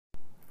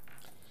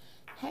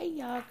Hey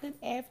y'all, good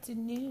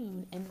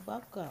afternoon and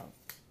welcome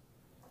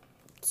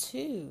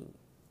to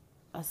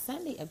a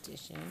Sunday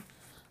edition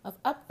of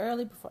Up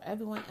Early Before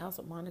Everyone Else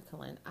with Monica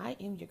Lynn. I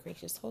am your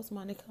gracious host,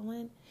 Monica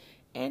Lynn,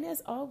 and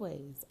as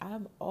always,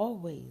 I'm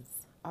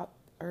always up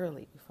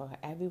early before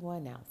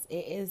everyone else.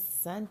 It is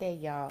Sunday,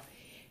 y'all.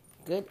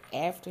 Good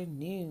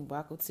afternoon.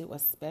 Welcome to a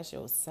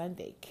special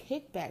Sunday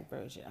kickback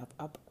version of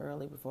Up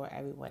Early Before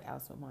Everyone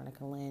Else with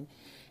Monica Lynn.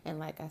 And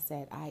like I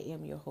said, I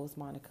am your host,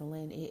 Monica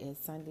Lynn. It is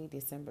Sunday,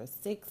 December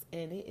 6th,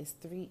 and it is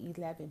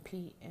 3:11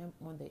 p.m.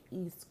 on the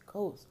East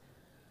Coast.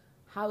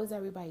 How is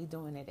everybody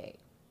doing today?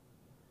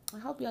 I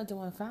hope y'all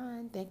doing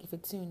fine. Thank you for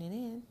tuning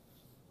in.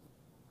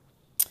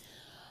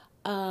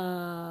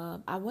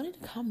 I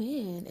wanted to come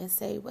in and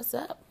say, what's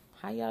up?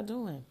 How y'all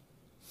doing?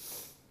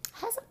 I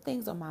had some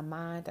things on my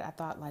mind that I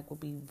thought would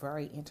be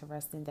very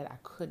interesting that I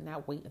could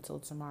not wait until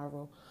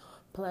tomorrow.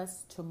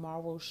 Plus,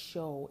 tomorrow's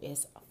show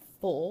is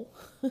full.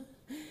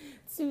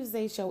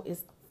 Tuesday show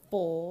is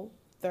full.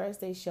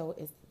 Thursday show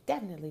is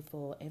definitely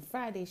full. And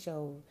Friday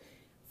shows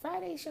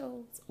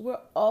were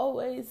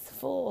always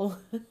full.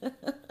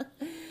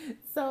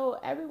 So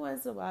every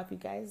once in a while, if you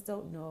guys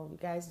don't know, you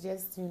guys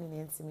just tuning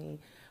in to me,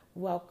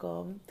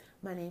 welcome.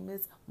 My name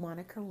is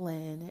Monica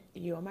Lynn.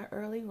 You're my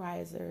early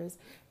risers,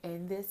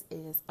 and this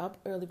is Up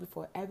Early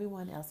Before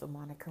Everyone Else with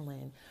Monica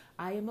Lynn.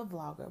 I am a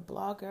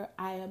blogger.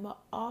 I am an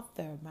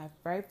author. My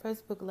very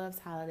first book, Love's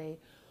Holiday,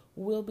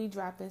 will be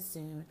dropping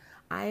soon.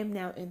 I am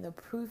now in the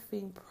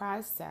proofing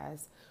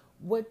process.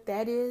 What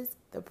that is,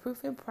 the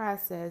proofing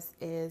process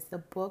is the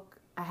book.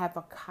 I have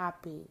a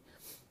copy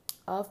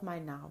of my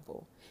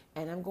novel,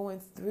 and I'm going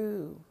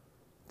through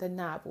the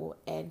novel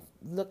and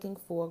looking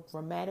for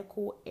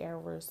grammatical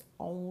errors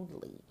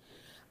only.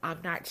 I'm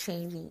not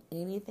changing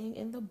anything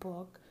in the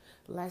book.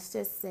 Let's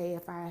just say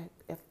if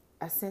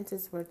a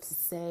sentence were to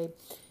say,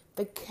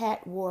 the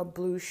cat wore a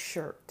blue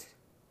shirt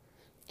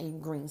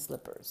and green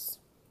slippers,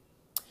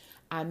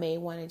 I may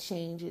want to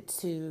change it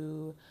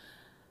to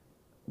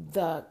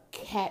the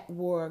cat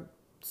wore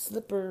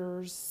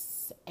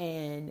slippers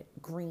and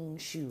green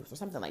shoes or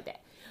something like that.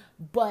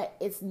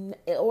 But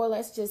or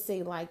let's just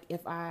say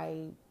if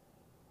I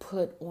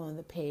put on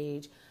the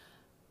page,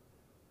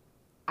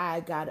 I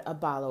got a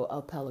bottle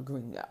of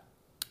Pellegrino.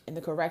 And the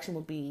correction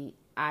would be,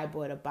 I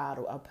bought a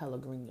bottle of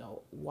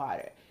Pellegrino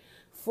water.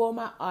 For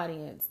my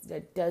audience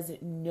that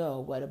doesn't know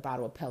what a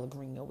bottle of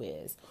Pellegrino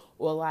is,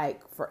 or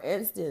for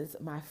instance,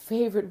 my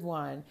favorite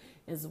one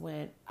is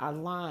when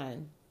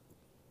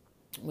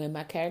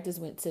my characters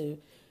went to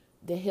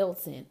the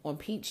Hilton on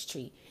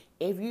Peachtree.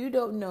 If you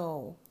don't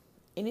know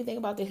anything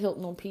about the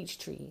Hilton on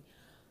Peachtree,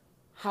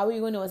 how are you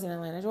going to know it's in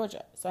Atlanta,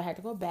 Georgia? So I had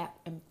to go back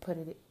and put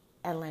it in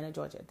Atlanta,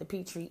 Georgia. The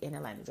Peachtree in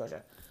Atlanta,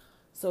 Georgia.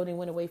 So they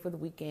went away for the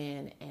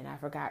weekend, and I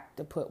forgot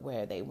to put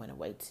where they went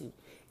away to.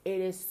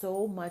 It is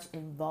so much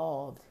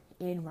involved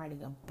in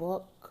writing a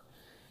book.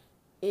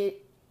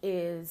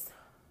 It's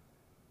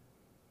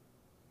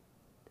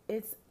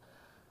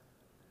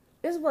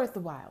worth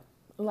the while.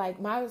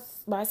 My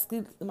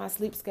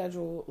sleep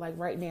schedule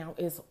right now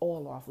is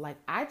all off.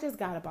 I just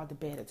got up out the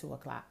bed at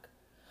 2:00.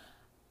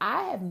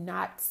 I have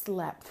not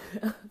slept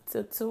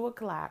till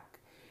 2:00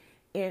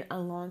 in a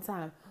long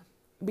time,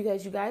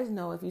 because you guys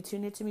know, if you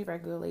tune into me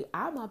regularly,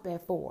 I'm up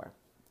at 4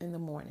 in the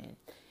morning,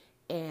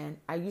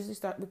 and I usually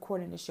start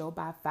recording the show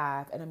by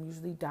 5, and I'm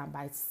usually done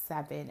by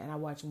 7, and I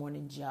watch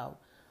Morning Joe.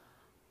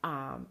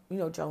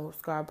 Joe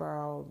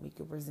Scarborough,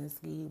 Mika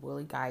Brzezinski,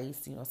 Willie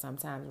Geist,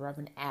 sometimes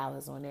Reverend Al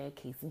is on there,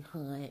 Casey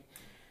Hunt,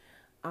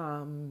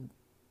 Jonathan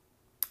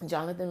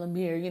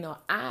Lemire.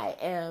 I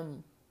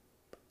am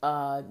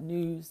a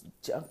news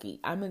junkie.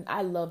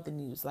 I love the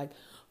news.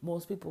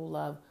 Most people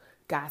love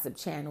gossip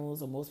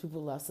channels, or most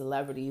people love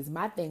celebrities.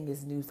 My thing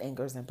is news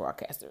anchors and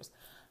broadcasters.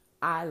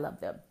 I love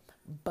them.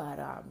 But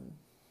I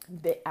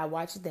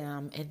watch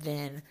them, and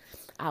then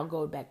I'll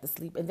go back to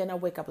sleep, and then I'll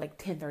wake up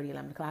 10:30,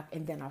 11 o'clock,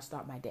 and then I'll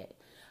start my day.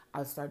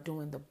 I'll start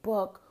doing the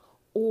book,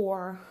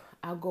 or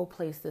I'll go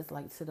places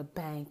to the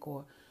bank,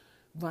 or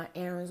run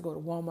errands, go to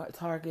Walmart,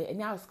 Target. And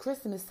now it's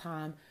Christmas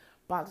time,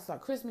 about to start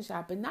Christmas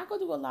shopping. Not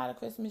going to do a lot of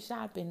Christmas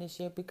shopping this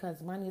year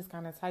because money is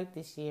kind of tight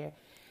this year.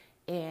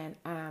 And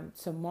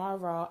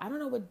tomorrow, I don't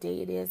know what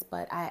day it is,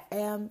 but I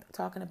am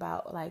talking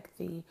about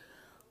the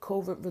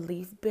COVID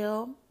relief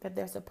bill that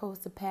they're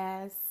supposed to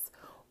pass,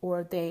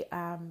 or they're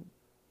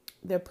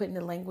putting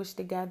the language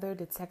together,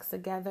 the text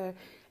together,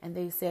 and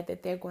they said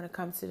that they're going to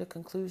come to the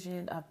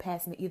conclusion of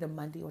passing it either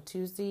Monday or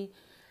Tuesday,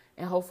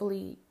 and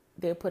hopefully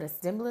they'll put a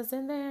stimulus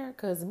in there,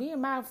 because me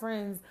and my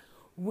friends,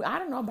 I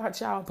don't know about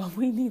y'all, but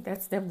we need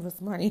that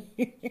stimulus money.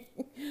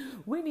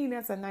 We need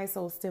that's a nice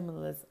old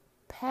stimulus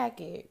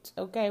package,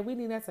 okay? We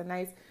need that's a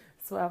nice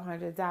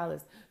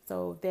 $1,200.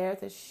 So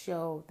there's a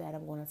show that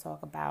I'm going to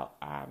talk about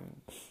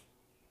on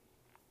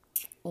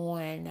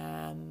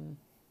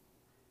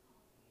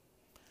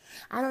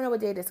I don't know what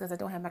day it is because I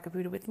don't have my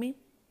computer with me,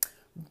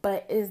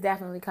 but it's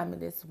definitely coming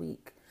this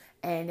week.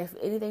 And if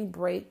anything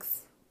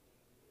breaks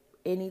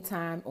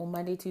anytime on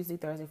Monday, Tuesday,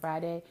 Thursday,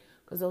 Friday,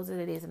 because those are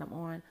the days that I'm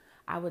on,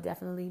 I will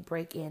definitely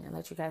break in and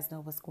let you guys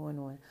know what's going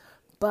on.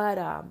 But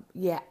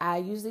yeah, I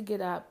usually get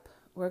up,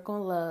 work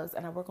on Loves,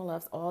 and I work on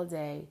Loves all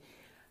day.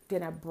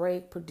 Then I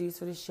break, produce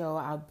for the show.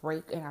 I'll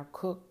break and I'll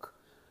cook,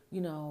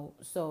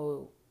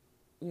 So,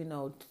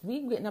 me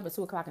getting up at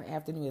 2 o'clock in the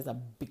afternoon is a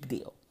big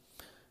deal.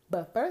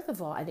 But first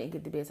of all, I didn't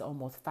get to bed till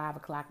almost 5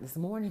 o'clock this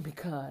morning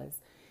because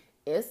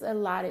it's a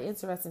lot of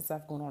interesting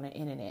stuff going on the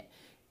internet.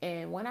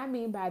 And what I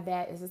mean by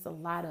that is it's a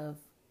lot of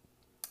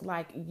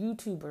like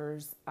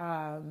YouTubers,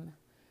 how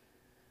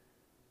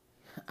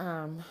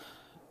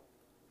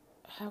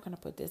can I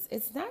put this?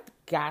 It's not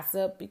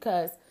gossip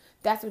because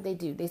that's what they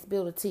do. They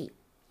spill the tea.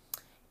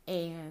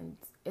 And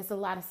it's a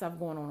lot of stuff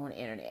going on the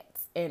internet.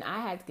 And I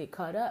had to get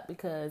caught up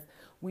because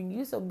when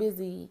you're so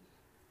busy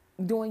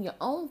doing your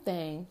own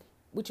thing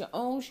with your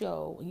own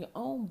show, and your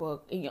own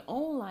book, in your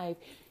own life,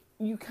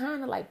 you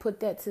kind of like put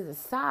that to the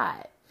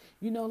side.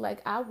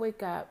 Like I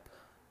wake up,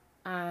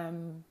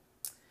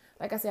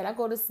 like I said, I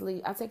go to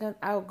sleep.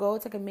 I'll go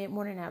take a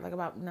mid-morning nap, like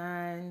about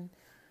 9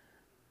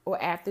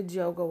 or after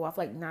Joe go off,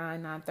 like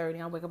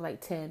 9:30. I wake up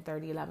like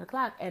 10:30, 11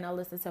 o'clock, and I'll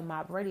listen to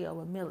Mob Radio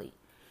with Millie.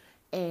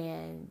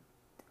 And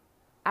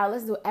I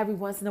listen to it every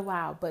once in a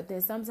while, but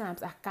then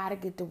sometimes I gotta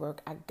get to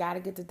work. I gotta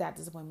get to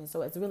doctor's appointment.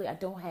 So it's really, I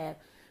don't have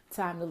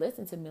time to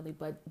listen to Millie,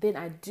 but then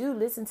I do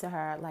listen to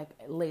her like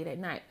late at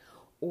night.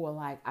 Or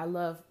like, I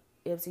love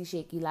MC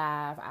Shaky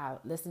Live. I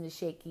listen to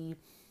Shaky,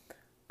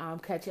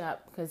 catch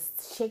up because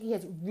Shaky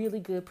has really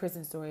good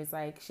prison stories.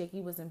 Like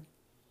Shaky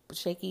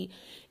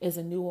is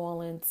in New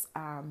Orleans.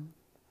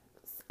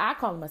 I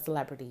call him a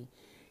celebrity.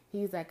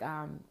 He's like,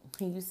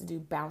 he used to do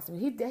bounce.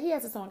 He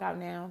has a song out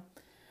now.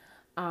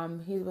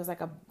 He was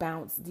like a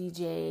bounce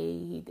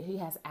DJ. He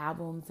has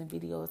albums and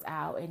videos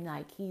out, and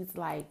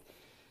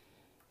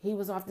he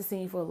was off the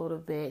scene for a little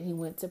bit. He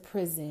went to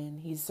prison.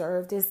 He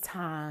served his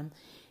time,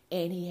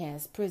 and he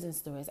has prison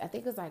stories. I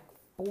think it's like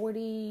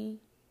 40.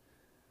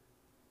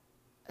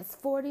 It's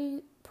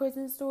 40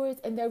 prison stories,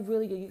 and they're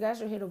really good. You guys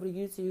should head over to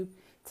YouTube,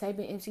 type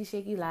in MC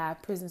Shaky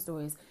Live prison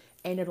stories,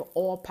 and it'll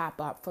all pop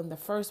up from the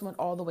first one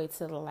all the way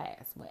to the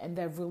last one, and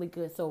they're really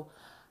good. So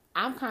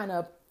I'm kind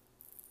of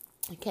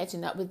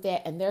catching up with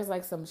that, and there's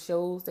like some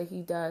shows that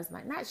he does,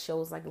 like not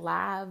shows, like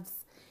lives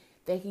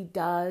that he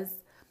does,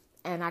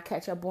 and I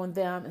catch up on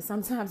them, and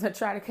sometimes I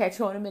try to catch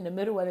on them in the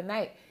middle of the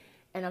night,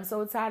 and I'm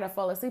so tired I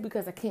fall asleep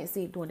because I can't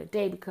see it during the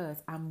day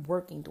because I'm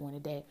working during the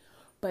day.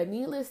 But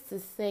needless to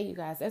say, you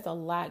guys, there's a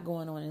lot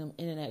going on in the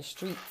internet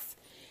streets,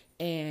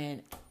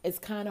 and it's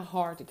kind of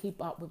hard to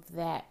keep up with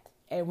that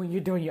and when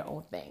you're doing your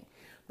own thing.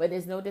 But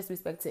there's no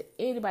disrespect to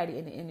anybody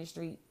in the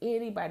industry,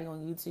 anybody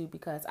on YouTube,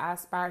 because I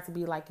aspire to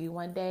be like you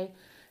one day,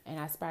 and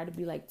I aspire to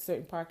be like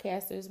certain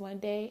podcasters one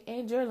day,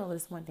 and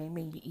journalists one day,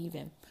 maybe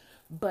even.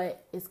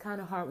 But it's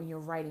kind of hard when you're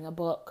writing a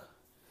book,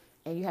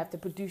 and you have to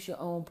produce your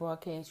own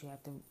broadcast, you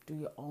have to do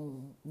your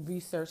own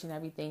research and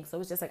everything. So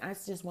it's just like,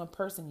 it's just one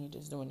person here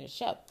just doing this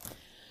show.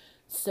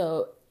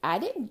 So I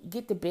didn't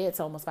get to bed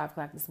till almost 5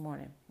 o'clock this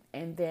morning.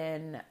 And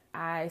then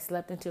I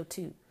slept until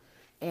 2.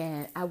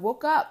 And I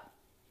woke up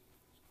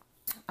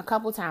a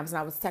couple times, and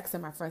I was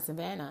texting my friend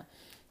Savannah.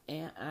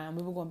 And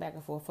we were going back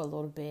and forth for a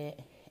little bit.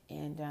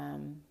 And,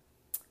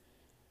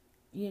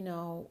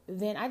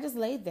 then I just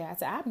laid there. I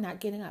said, I'm not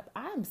getting up.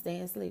 I'm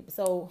staying asleep.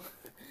 So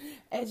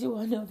as you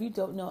all know, if you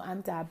don't know,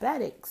 I'm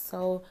diabetic.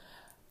 So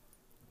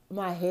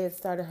my head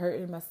started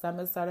hurting, my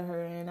stomach started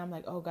hurting, and I'm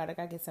like, oh God, I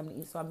gotta get something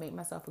to eat. So I made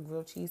myself a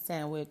grilled cheese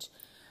sandwich,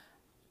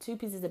 2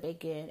 pieces of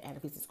bacon, and a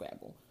piece of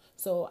scramble.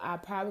 So I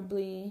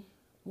probably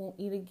won't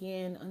eat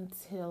again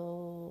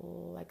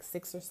until like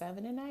 6 or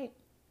 7 at night.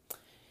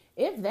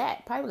 If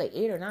that, probably like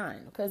 8 or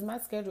 9, because my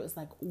schedule is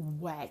like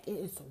whack. It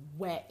is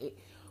whack.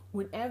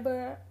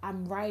 Whenever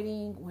I'm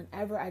writing,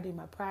 whenever I do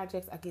my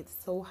projects, I get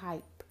so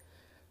hyped,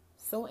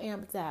 so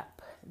amped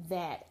up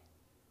that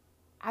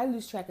I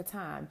lose track of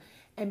time.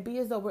 And be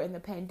as though we're in the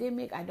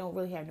pandemic, I don't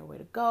really have nowhere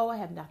to go. I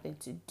have nothing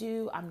to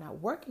do. I'm not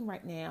working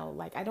right now.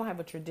 Like, I don't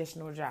have a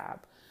traditional job.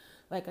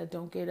 Like, I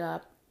don't get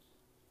up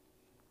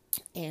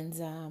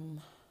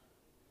and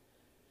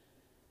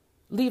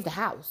leave the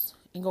house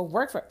and go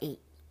work for 8,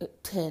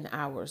 10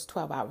 hours,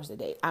 12 hours a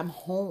day. I'm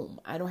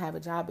home. I don't have a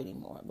job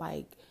anymore.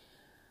 Like,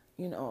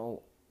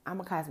 I'm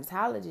a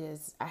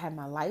cosmetologist. I have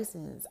my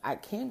license. I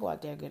can go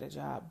out there and get a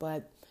job,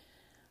 but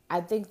I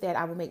think that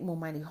I would make more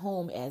money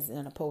home as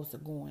opposed to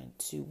going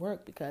to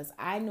work, because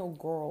I know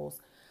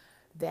girls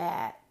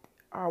that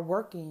are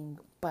working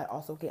but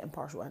also getting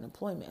partial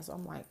unemployment. So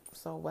I'm like,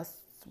 so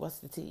what's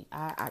the tea?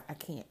 I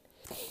can't.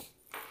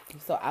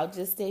 So I'll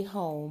just stay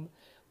home,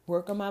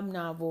 work on my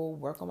novel,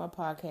 work on my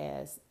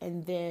podcast,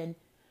 and then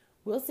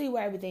we'll see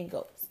where everything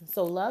goes.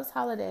 So Love's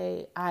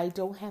Holiday, I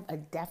don't have a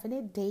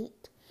definite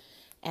date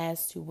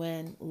as to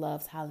when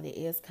Love's Holiday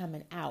is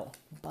coming out,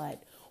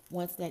 but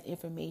once that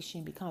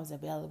information becomes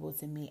available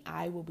to me,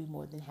 I will be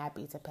more than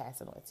happy to pass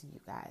it on to you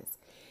guys.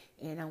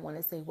 And I want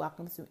to say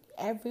welcome to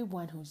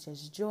everyone who's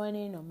just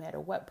joining, no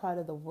matter what part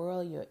of the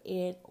world you're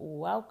in.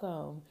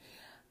 Welcome.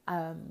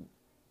 I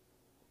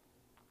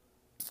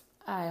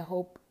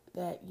hope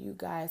that you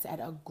guys had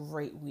a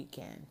great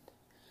weekend.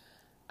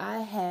 I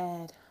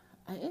had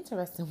an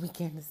interesting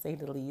weekend, to say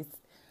the least.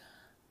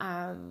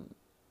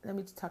 Let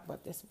me just talk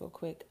about this real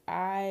quick.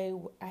 I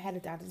had a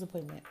doctor's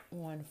appointment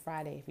on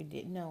Friday. If you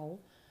didn't know,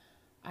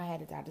 I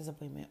had a doctor's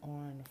appointment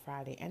on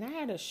Friday, and I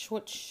had a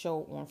short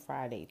show on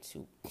Friday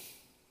too.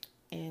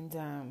 And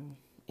I think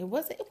it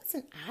was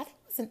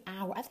an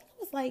hour. I think it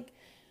was like,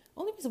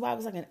 only reason why it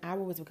was like an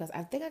hour was because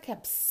I think I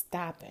kept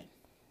stopping.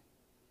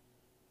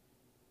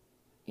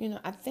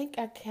 I think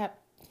I kept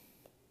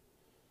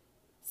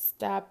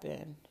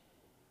stopping.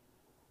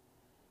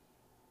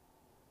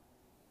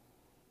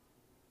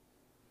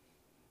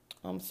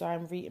 I'm sorry,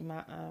 I'm reading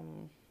my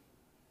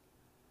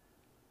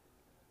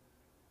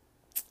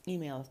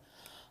emails.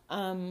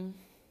 Um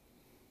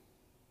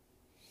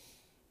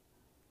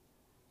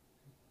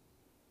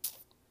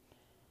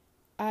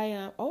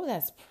oh,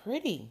 that's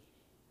pretty.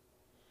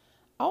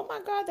 Oh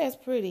my God, that's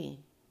pretty.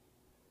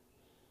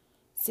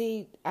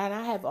 See, and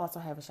I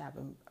also have a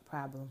shopping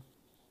problem.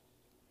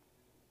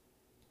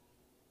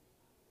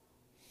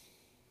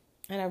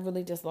 And I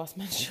really just lost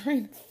my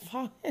train of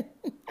thought.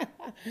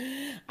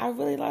 I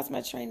really lost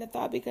my train of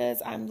thought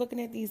because I'm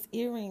looking at these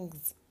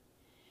earrings.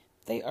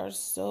 They are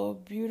so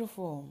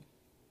beautiful.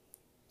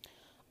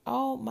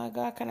 Oh my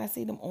God, can I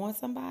see them on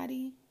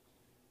somebody?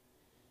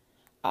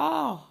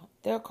 Oh,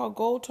 they're called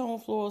Gold Tone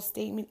Floral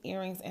Statement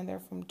Earrings, and they're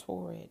from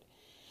Torrid.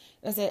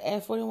 It said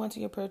add 41 to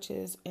your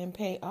purchase and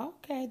pay.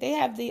 Okay, they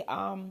have they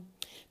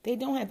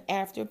don't have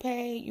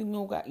Afterpay.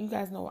 You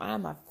guys know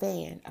I'm a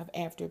fan of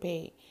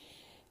Afterpay.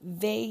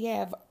 They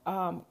have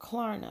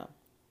Klarna.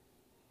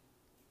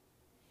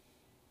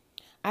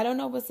 I don't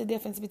know what's the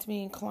difference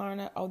between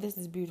Klarna. Oh, this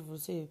is beautiful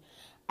too.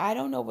 I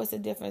don't know what's the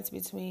difference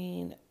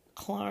between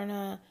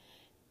Klarna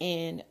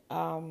and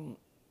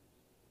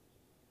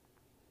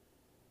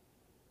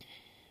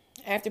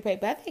Afterpay.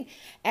 But I think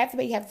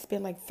Afterpay you have to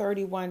spend like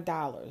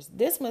 $31.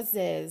 This one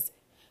says,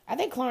 I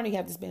think Klarna you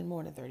have to spend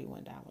more than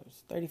 $31,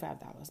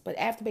 $35. But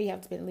Afterpay you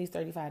have to spend at least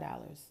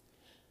 $35.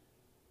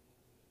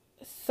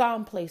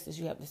 Some places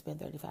you have to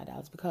spend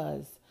 $35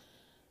 because,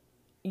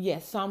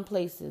 yes, some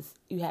places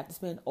you have to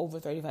spend over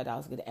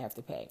 $35 to get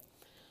Afterpay.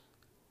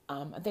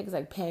 I think it's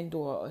like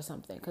Pandora or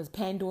something, because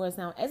Pandora's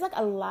now, it's like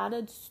a lot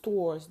of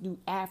stores do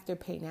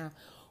Afterpay now,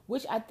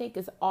 which I think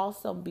is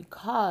awesome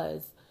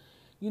because,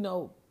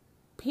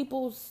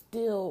 people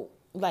still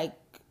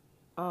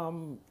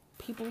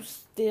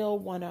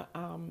want to,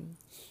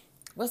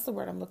 what's the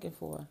word I'm looking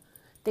for?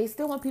 They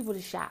still want people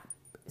to shop,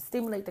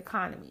 stimulate the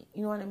economy.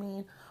 You know what I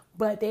mean?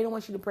 But they don't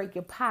want you to break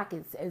your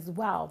pockets as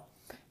well.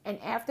 And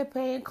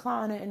Afterpay and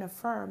Klarna and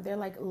Affirm, they're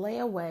like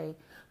layaway,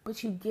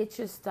 but you get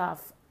your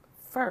stuff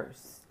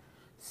first.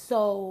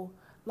 So,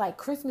 like,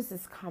 Christmas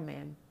is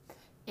coming,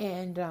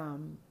 and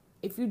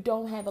if you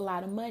don't have a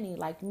lot of money,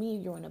 like me,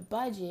 you're on a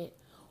budget,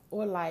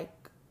 or like,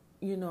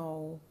 you're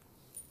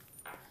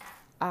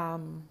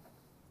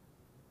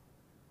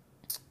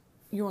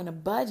on a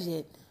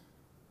budget.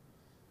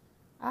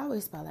 I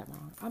always spell that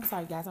wrong. I'm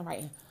sorry, guys. I'm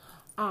writing.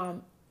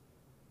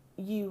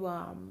 You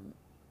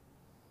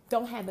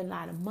don't have a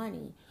lot of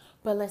money,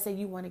 but let's say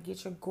you want to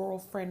get your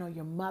girlfriend or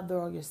your mother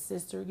or your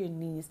sister, your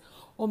niece,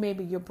 or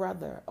maybe your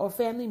brother or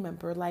family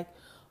member, like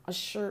a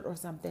shirt or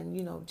something,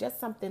 just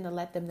something to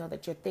let them know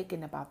that you're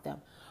thinking about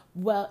them.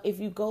 Well, if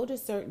you go to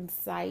certain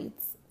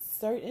sites,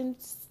 certain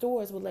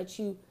stores will let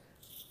you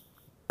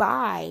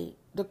buy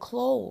the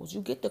clothes.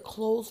 You get the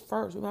clothes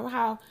first. Remember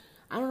how,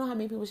 I don't know how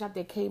many people shopped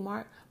at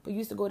Kmart, but you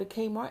used to go to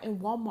Kmart and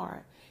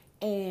Walmart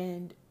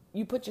and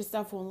you put your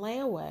stuff on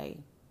layaway.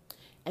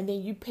 And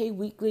then you pay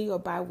weekly or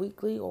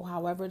bi-weekly or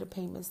however the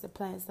plan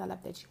set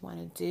up that you want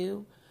to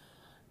do.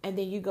 And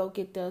then you go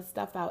get the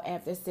stuff out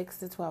after 6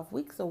 to 12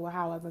 weeks or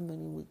however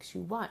many weeks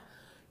you want.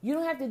 You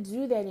don't have to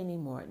do that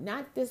anymore.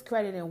 Not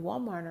discrediting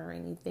Walmart or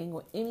anything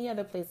or any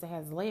other place that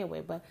has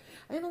layaway. But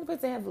I think the only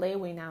place that have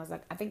layaway now is I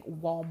think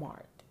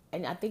Walmart.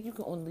 And I think you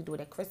can only do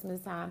it at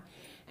Christmas time.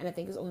 And I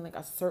think it's only like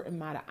a certain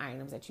amount of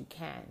items that you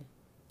can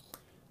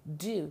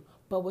do.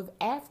 But with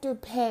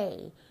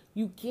Afterpay,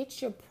 you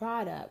get your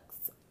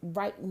products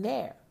right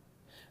there.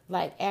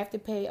 Like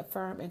Afterpay,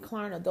 Affirm, and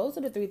Klarna. Those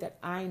are the three that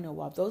I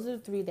know of. Those are the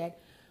three that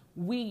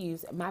we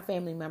use, my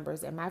family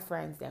members and my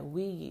friends that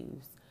we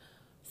use.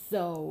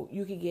 So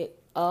you can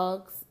get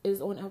Uggs is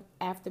on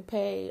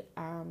Afterpay.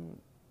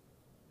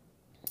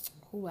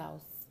 Who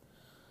else?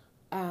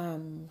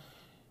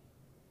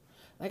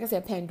 Like I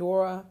said,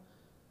 Pandora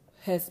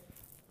has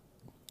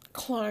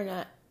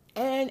Klarna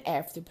and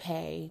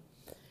Afterpay.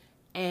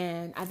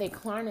 And I think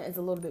Klarna is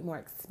a little bit more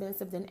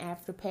expensive than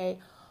Afterpay.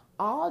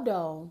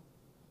 Although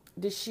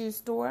the shoe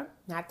store,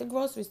 not the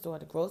grocery store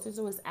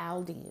is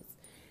Aldi's.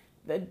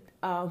 The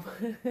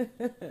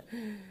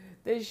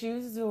the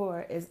shoe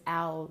store is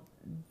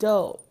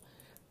Aldo.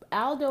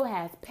 Aldo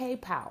has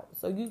PayPal,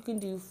 so you can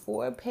do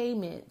 4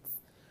 payments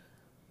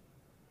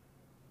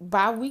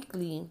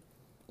bi-weekly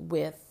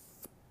with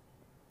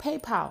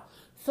PayPal.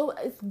 So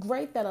it's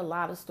great that a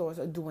lot of stores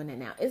are doing it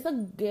now. It's a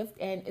gift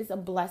and it's a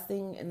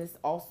blessing, and it's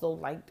also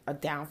like a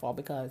downfall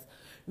because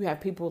you have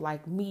people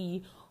like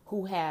me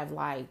who have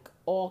like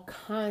all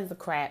kinds of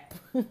crap.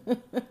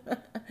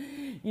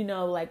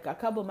 Like a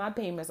couple of my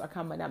payments are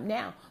coming up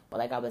now. But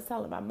like I was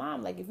telling my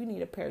mom, like if you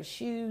need a pair of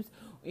shoes,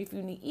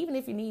 even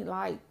if you need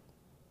like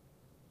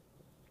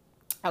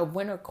a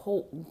winter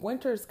coat,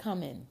 winter's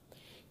coming.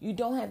 You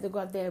don't have to go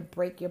out there and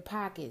break your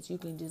pockets. You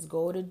can just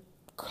go to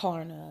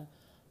Klarna,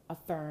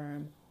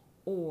 Affirm,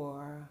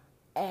 or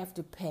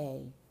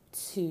Afterpay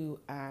to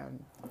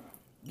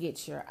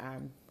get your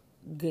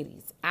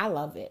goodies. I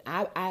love it.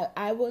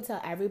 I will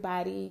tell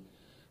everybody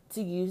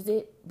to use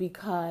it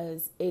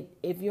because if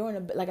you're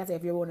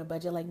if you're on a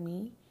budget like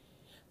me,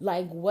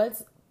 like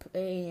what's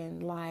paying,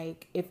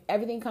 like if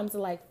everything comes to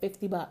like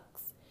 $50,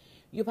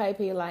 you probably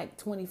pay like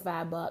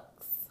 $25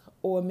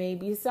 or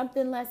maybe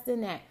something less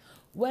than that.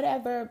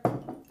 Whatever.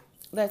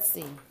 Let's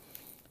see.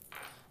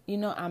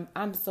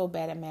 I'm so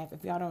bad at math.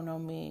 If y'all don't know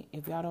me,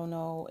 if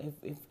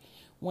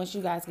once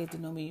you guys get to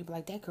know me, you'll be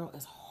like, that girl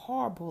is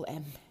horrible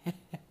at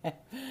math.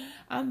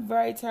 I'm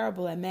very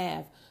terrible at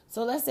math.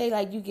 So let's say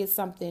like you get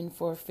something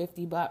for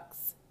 $50.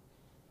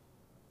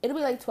 It'll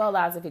be like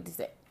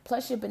 $12.50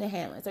 plus shipping and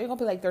handling. So you're gonna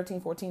pay like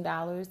 $13,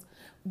 $14.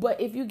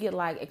 But if you get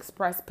like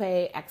Express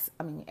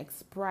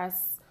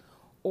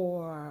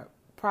or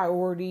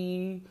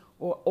Priority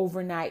or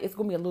overnight, it's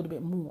gonna be a little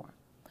bit more.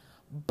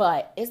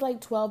 But it's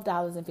like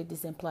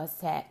 $12.50 plus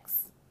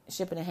tax,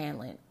 shipping and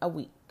handling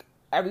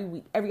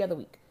every other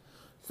week.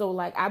 So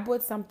like I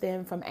bought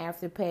something from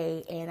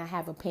Afterpay and I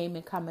have a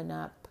payment coming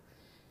up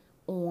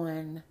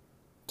on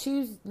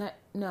Tuesday. I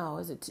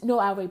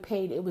already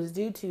paid. It was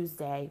due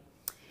Tuesday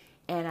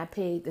and I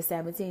paid the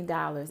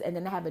 $17. And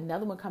then I have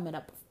another one coming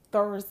up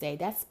Thursday.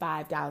 That's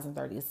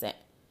 $5.30.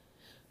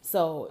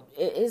 So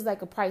it is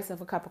like a price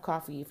of a cup of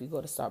coffee if you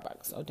go to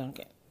Starbucks or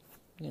Dunkin',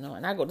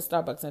 and I go to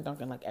Starbucks and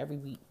Dunkin' like every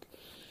week.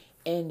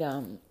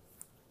 And,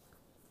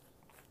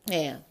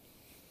 yeah,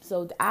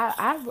 so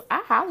I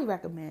highly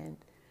recommend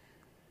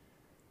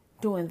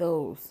doing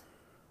those,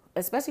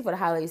 especially for the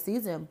holiday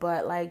season.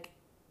 But like,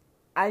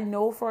 I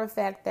know for a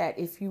fact that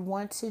if you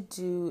want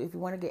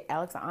to get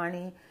Alex and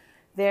Ani,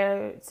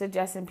 they're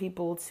suggesting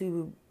people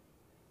to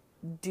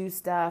do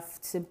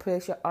stuff to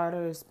push your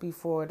orders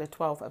before the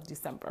 12th of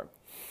December.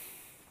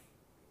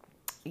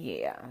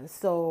 Yeah,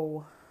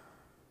 so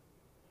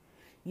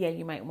yeah,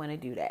 you might want to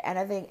do that. And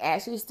I think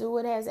Ashley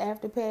Stewart has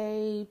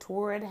Afterpay,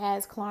 Torrid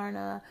has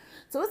Klarna.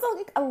 So it's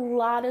like a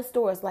lot of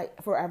stores,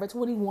 like Forever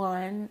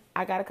 21.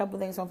 I got a couple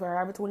things from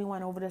Forever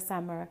 21 over the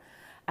summer.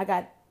 I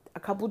got a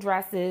couple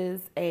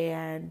dresses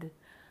and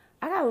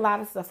I got a lot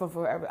of stuff from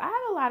Forever. I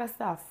have a lot of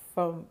stuff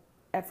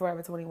at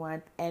Forever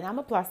 21 and I'm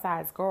a plus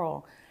size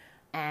girl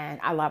and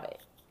I love it,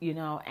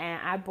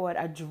 and I bought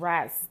a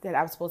dress that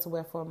I was supposed to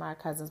wear for my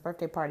cousin's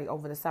birthday party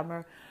over the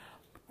summer.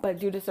 But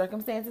due to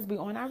circumstances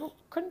beyond our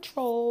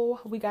control,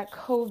 we got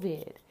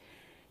COVID.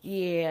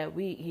 Yeah,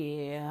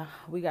 we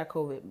got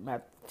COVID.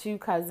 My two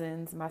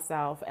cousins,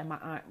 myself, and my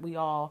aunt,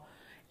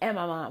 and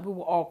my mom, we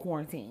were all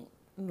quarantined.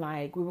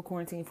 Like, we were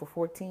quarantined for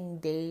 14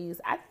 days.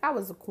 I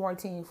was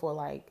quarantined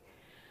for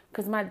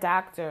because my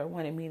doctor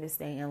wanted me to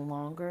stay in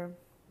longer.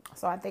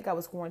 So I think I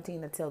was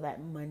quarantined until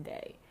that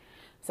Monday.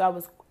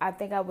 So I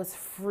think I was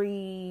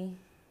free.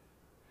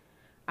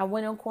 I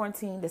went on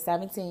quarantine the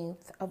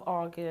 17th of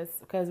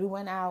August because we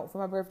went out for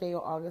my birthday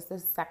on August the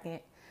 2nd.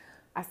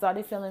 I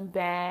started feeling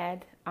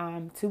bad.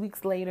 2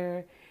 weeks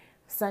later,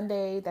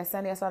 Sunday I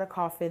started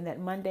coughing. That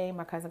Monday,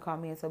 my cousin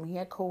called me and told me he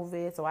had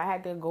COVID. So I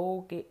had to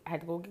go get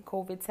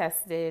COVID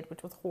tested,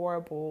 which was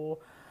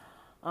horrible.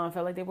 I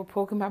felt like they were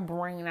poking my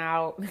brain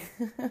out.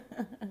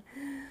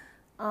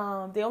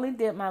 They only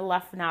did my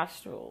left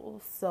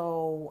nostril.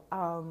 So,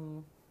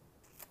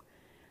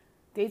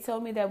 they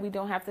told me that we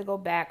don't have to go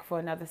back for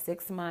another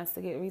 6 months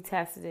to get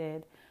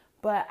retested.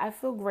 But I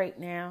feel great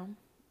now.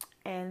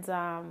 And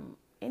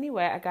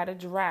anyway, I got a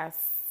dress.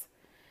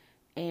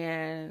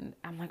 And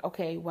I'm like,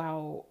 okay,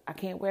 well, I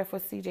can't wear it for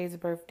CJ's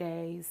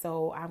birthday.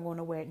 So I'm going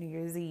to wear it New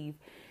Year's Eve.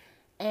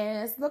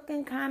 And it's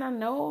looking kind of,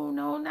 no,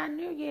 not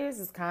New Year's.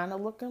 It's kind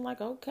of looking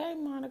like, okay,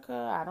 Monica,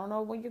 I don't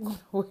know when you're going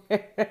to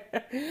wear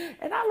it.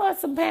 And I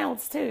lost some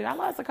pounds too. I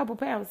lost a couple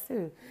pounds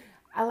too.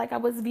 I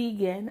was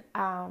vegan.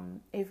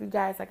 If you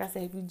guys, like I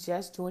said, if you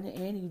just joining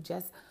in, you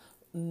just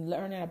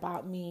learning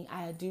about me,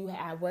 I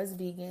was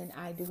vegan.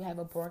 I do have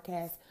a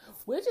broadcast,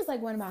 which is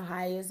like one of my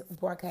highest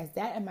broadcasts.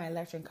 That and my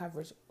election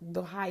coverage,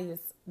 the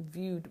highest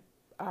viewed,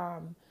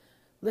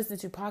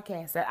 listened to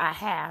podcasts that I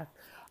have.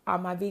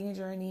 On my vegan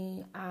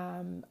journey,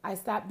 I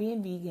stopped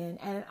being vegan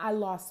and I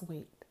lost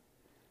weight.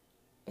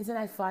 Isn't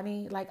that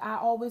funny? I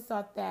always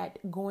thought that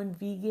going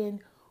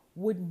vegan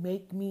would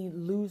make me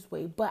lose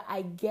weight, but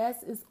I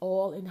guess it's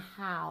all in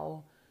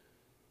how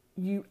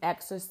you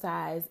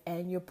exercise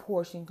and your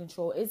portion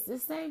control. It's the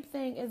same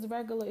thing as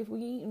regular, if we're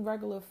eating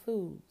regular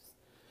foods.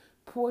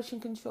 Portion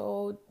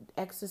control,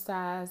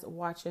 exercise,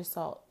 watch your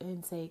salt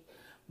intake.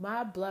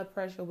 My blood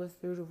pressure was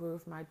through the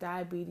roof. My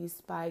diabetes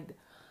spiked.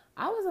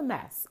 I was a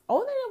mess.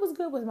 Only thing that was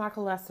good was my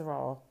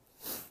cholesterol.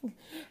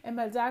 And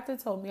my doctor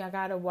told me I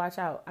gotta watch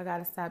out. I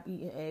gotta stop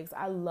eating eggs.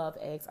 I love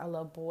eggs. I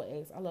love boiled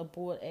eggs.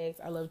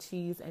 I love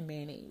cheese and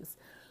mayonnaise.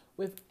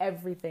 with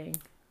everything.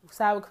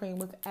 Sour cream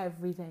with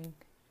everything.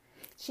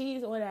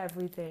 Cheese on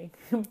everything.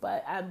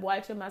 But I'm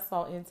watching my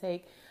salt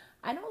intake.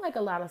 I don't like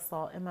a lot of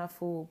salt in my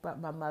food, but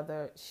my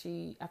mother,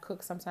 I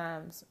cook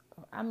sometimes.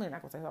 I mean, I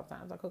can say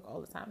sometimes. I cook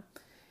all the time.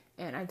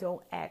 And I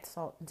don't add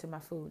salt into my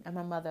food. And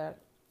my mother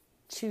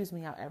chews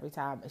me out every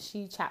time. And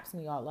she chops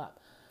me all up.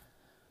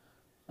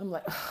 I'm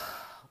like,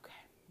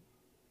 okay.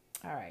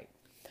 All right.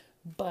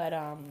 But,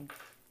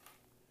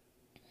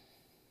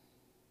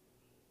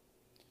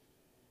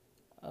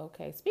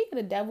 okay. Speaking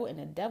of the devil, and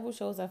the devil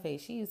shows her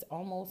face. She's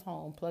almost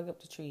home. Plug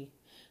up the tree.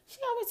 She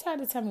always tried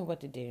to tell me what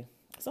to do.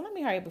 So let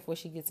me hurry up before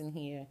she gets in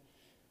here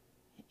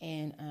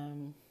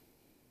and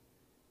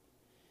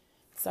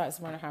starts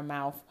running her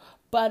mouth.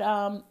 But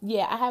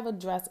yeah, I have a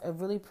dress, a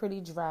really pretty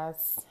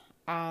dress.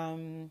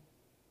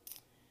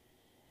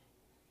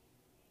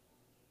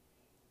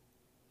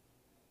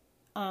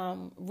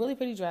 Really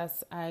pretty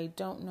dress. I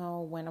don't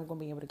know when I'm gonna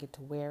be able to get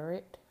to wear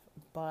it,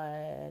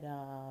 but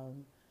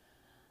I'm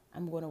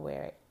gonna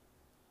wear it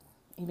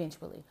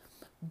eventually.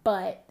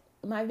 But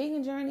my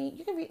vegan journey,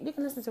 you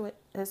can listen to it.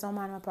 It's on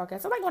my podcast.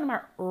 It's like one of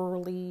my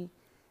early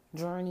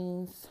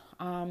journeys.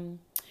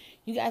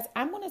 You guys,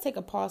 I'm gonna take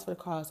a pause for the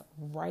cause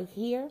right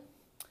here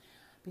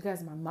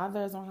because my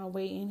mother is on her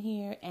way in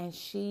here and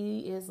she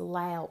is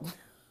loud.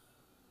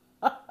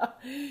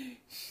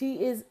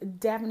 She is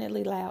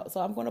definitely loud. So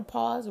I'm gonna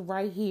pause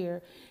right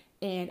here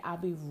and I'll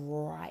be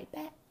right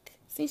back.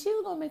 See, she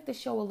was going to make the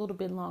show a little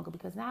bit longer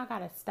because now I got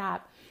to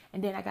stop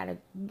and then I got to,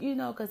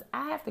 because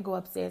I have to go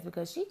upstairs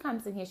because she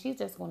comes in here. She's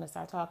just going to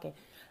start talking.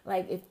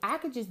 Like, if I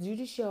could just do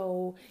the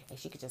show and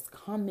she could just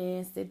come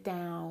in, sit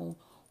down,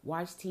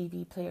 watch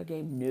TV, play her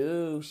game.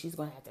 No, she's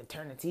going to have to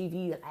turn the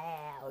TV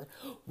loud.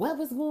 What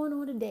was going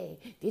on today?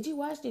 Did you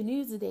watch the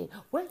news today?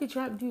 What did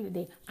Trump do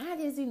today? I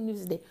didn't see the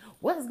news today.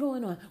 What's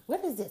going on?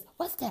 What is this?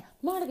 What's that?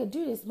 Monica,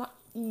 do this.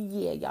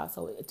 Yeah, y'all.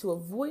 So to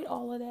avoid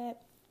all of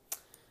that,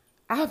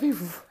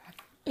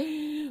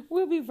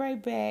 we'll be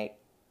right back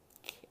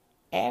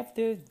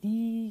after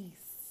these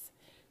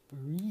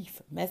brief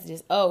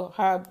messages.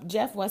 Oh,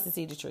 Jeff wants to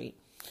see the treat.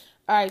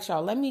 All right,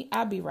 y'all.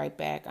 I'll be right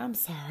back. I'm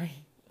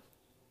sorry.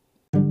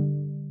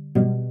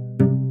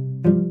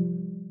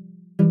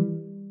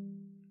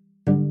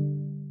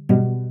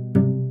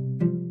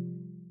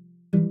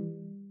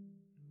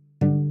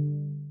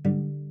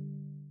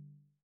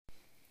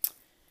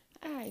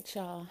 All right,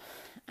 y'all.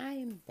 I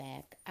am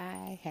back.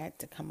 I had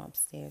to come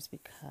upstairs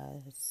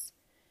because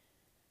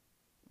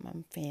my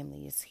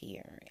family is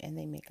here and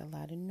they make a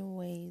lot of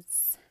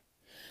noise.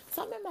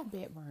 So I'm in my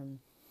bedroom,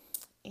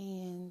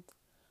 and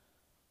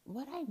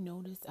what I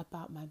noticed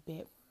about my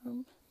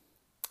bedroom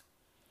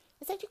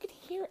is that you can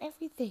hear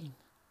everything.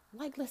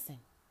 Like, listen,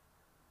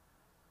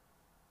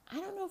 I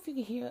don't know if you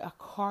can hear a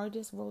car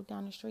just roll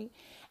down the street,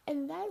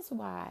 and that's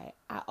why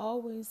I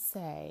always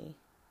say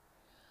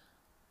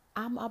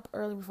I'm up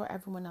early before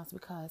everyone else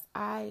because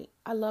I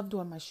love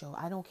doing my show.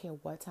 I don't care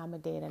what time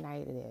of day or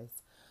night it is.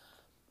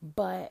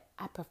 But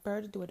I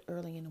prefer to do it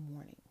early in the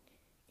morning.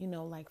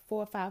 Like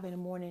 4 or 5 in the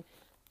morning,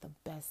 the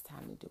best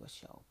time to do a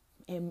show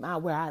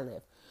where I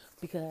live.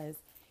 Because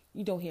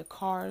you don't hear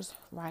cars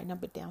riding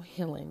up and down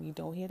Hillen. You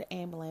don't hear the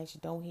ambulance.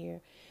 You don't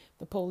hear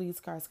the police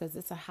cars because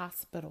it's a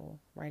hospital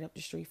right up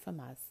the street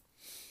from us.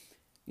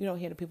 You don't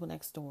hear the people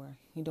next door.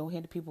 You don't hear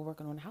the people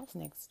working on the house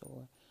next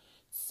door.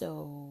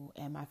 So,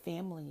 and my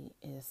family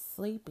is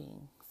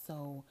sleeping.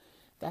 So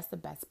that's the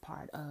best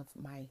part of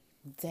my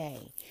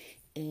day.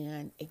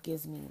 And it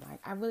gives me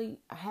I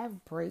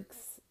have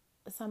breaks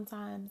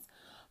sometimes,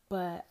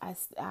 but I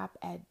stop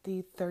at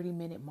the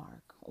 30-minute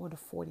mark or the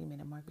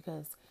 40-minute mark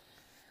because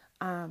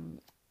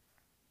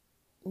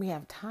we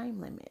have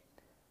time limit,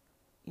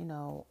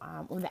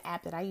 on the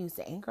app that I use,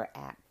 the Anchor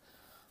app,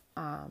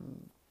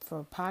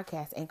 for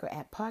podcast, Anchor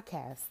app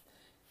podcast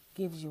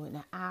gives you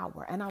an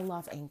hour. And I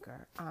love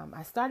Anchor.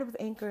 I started with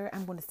Anchor.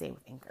 I'm going to stay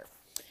with Anchor.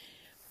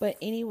 But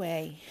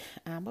anyway,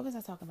 what was I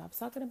talking about? I was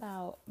talking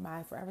about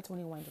my Forever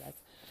 21 dress.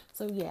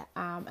 So yeah,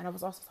 and I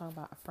was also talking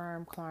about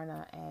Affirm,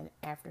 Klarna, and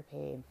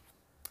Afterpay.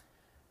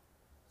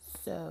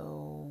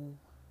 So,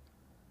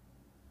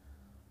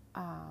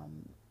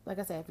 like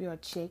I said, if you're a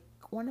chick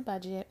on a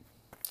budget,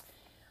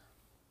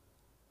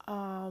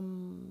 I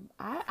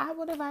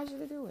would advise you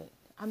to do it.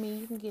 I mean,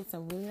 you can get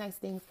some really nice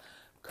things.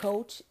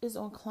 Coach is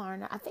on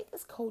Klarna. I think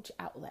it's Coach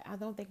Outlet. I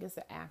don't think it's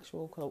the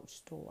actual Coach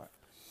store.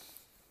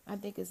 I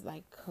think it's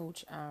like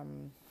Coach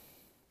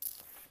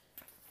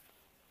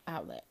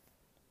Outlet.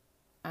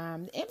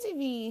 The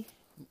MTV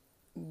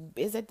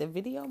is at the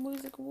Video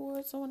Music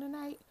Awards on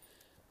tonight.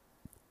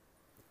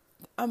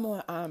 I'm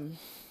on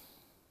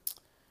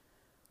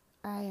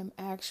I am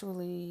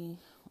actually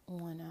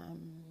on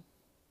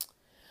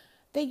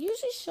they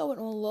usually show it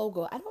on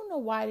Logo. I don't know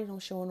why they don't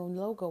show it on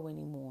Logo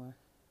anymore.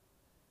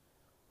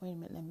 Wait a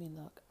minute, let me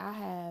look. I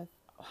have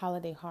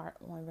Holiday Heart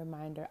on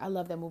Reminder. I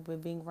love that movie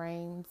with Ving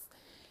Rhames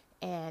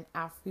and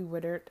Alfre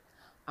Woodard.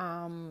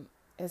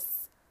 It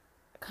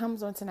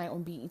comes on tonight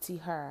on BET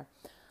Her.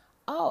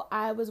 Oh,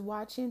 I was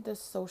watching The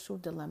Social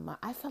Dilemma.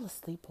 I fell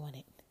asleep on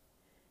it.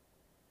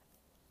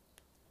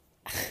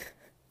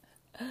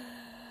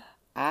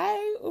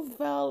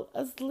 fell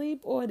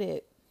asleep on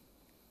it.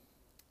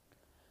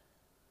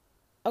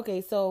 Okay,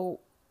 so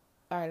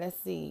all right,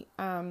 let's see.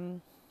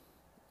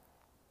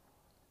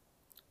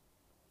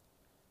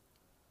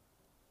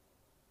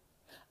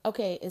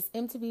 Okay, it's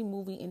MTV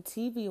Movie and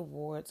TV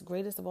Awards,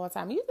 greatest of all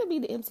time. It used to be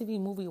the MTV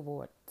Movie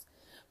Awards,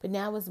 but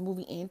now it's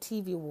Movie and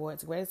TV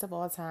Awards, greatest of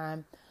all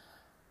time.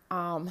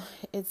 Um,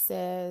 it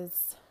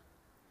says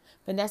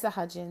Vanessa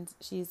Hudgens,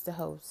 she's the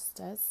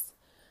hostess,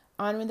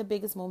 honoring the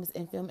biggest moments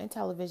in film and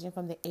television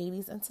from the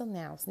 80s until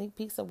now. Sneak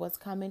peeks of what's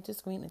coming to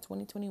screen in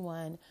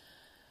 2021.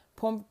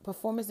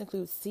 Performers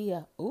include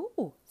Steve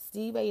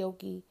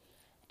Aoki,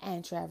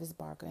 and Travis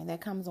Barker. And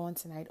that comes on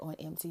tonight on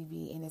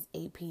MTV, and it's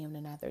 8 p.m. to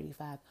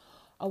 9:35.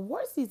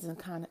 Award season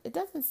it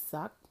doesn't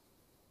suck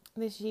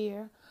this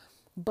year,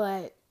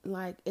 but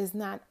like it's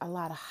not a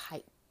lot of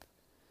hype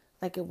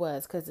like it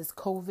was because it's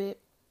COVID.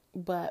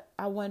 But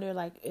I wonder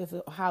like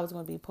how it's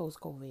going to be post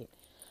COVID.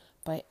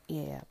 But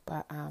yeah,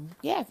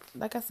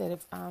 like I said,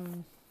 if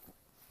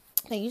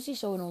they usually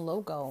show it on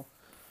Logo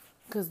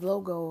because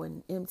Logo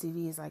and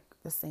MTV is like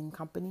the same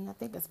company. I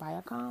think it's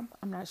Viacom.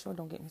 I'm not sure.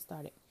 Don't get me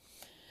started.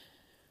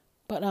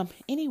 But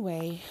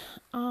anyway,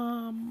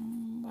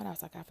 what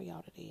else I got for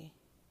y'all today?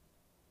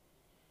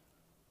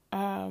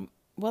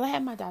 Well, I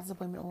had my doctor's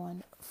appointment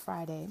on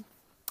Friday,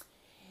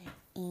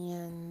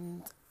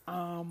 and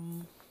I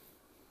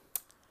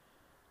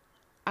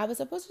was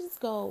supposed to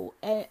just go.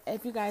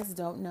 If you guys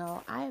don't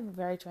know, I am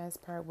very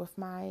transparent with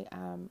my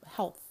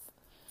health.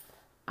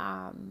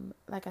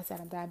 Like I said,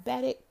 I'm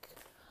diabetic.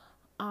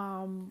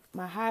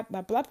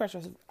 My blood pressure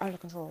is under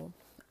control.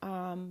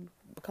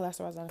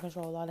 Cholesterol is under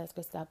control. All that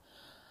good stuff.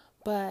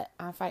 But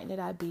I'm fighting the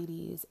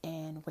diabetes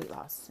and weight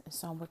loss, and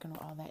so I'm working on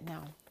all that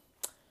now.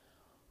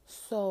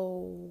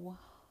 So,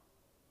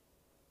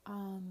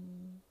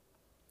 I'm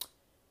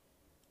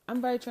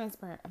very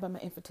transparent about my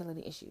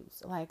infertility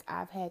issues. Like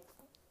I've had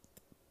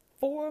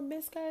 4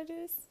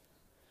 miscarriages,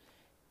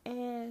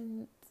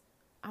 and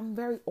I'm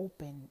very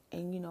open.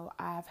 And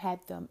I've had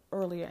them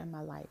earlier in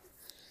my life,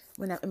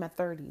 when I'm in my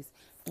 30s,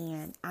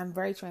 and I'm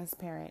very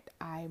transparent.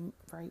 I'm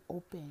very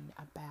open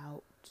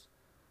about,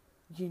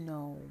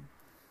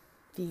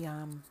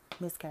 the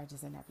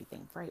miscarriages and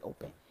everything. Very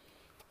open.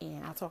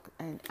 And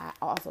I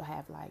also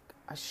have like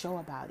a show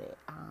about it.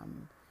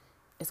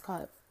 It's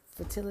called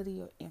Fertility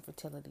or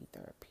Infertility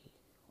Therapy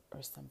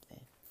or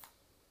something.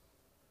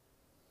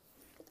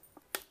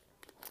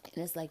 And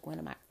it's like one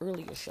of my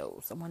earlier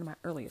shows.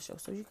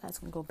 So you guys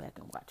can go back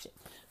and watch it.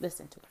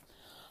 Listen to it.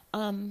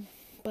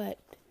 But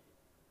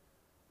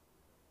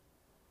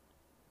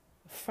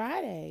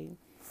Friday,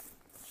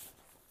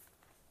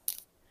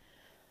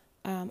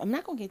 I'm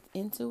not going to get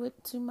into it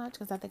too much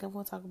because I think I'm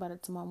going to talk about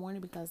it tomorrow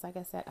morning because, like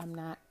I said, I'm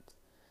not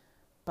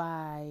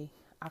by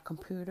a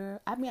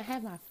computer. I mean, I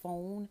have my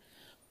phone,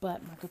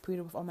 but my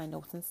computer with all my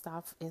notes and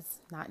stuff is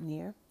not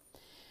near.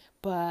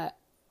 But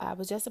I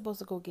was just supposed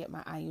to go get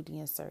my IUD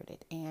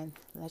inserted and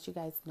let you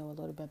guys know a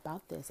little bit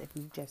about this. If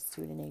you just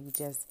tuned in, you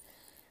just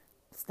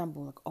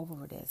stumble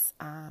over this.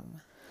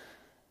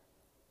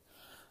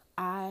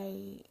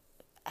 I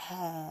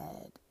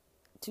had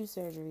 2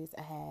 surgeries.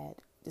 I had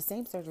the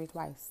same surgery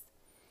twice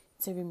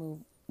to remove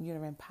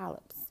uterine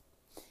polyps.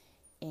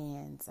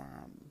 And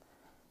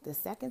the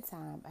second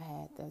time I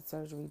had the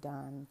surgery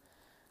done,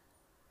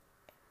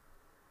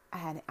 I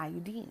had an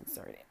IUD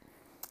inserted.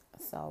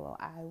 So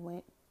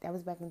that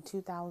was back in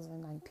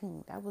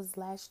 2019. That was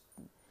last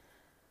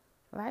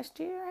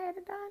year I had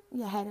it done.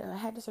 Yeah, I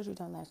had the surgery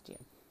done last year.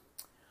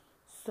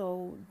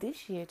 So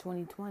this year,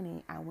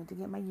 2020, I went to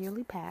get my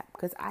yearly pap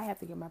because I have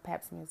to get my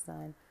pap smears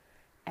done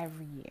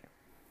every year.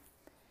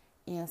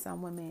 And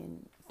some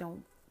women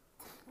don't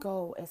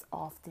go as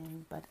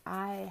often, but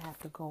I have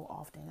to go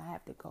often. I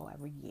have to go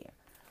every year.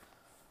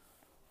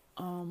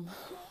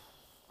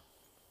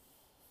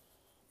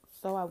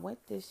 So I went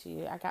this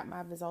year. I got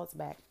my results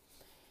back.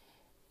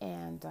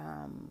 And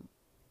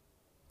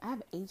I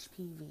have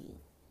HPV.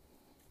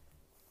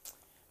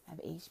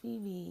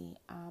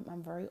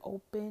 I'm very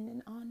open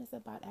and honest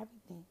about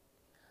everything.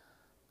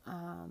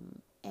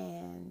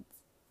 And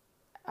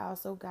I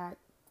also got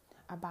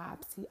a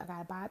biopsy. I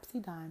got a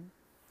biopsy done.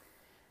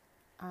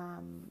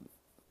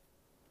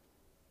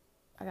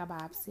 I got a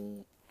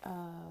biopsy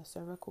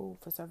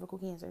for cervical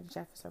cancer, to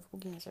check for cervical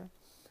cancer.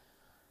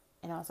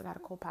 And I also got a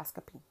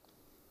colposcopy.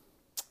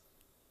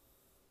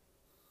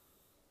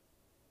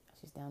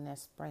 She's down there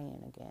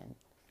spraying again.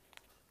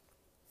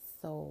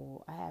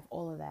 So I have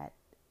all of that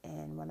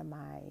in one of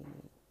my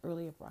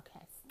earlier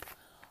broadcasts.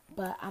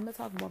 But I'm going to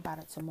talk more about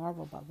it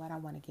tomorrow. But what I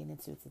want to get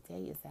into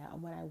today is that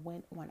when I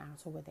went on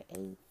October the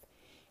 8th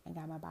and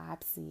got my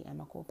biopsy and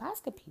my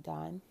colposcopy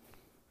done,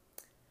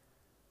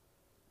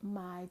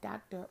 my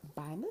doctor,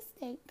 by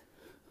mistake,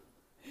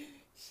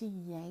 she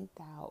yanked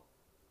out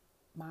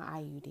my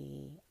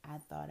IUD. I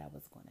thought I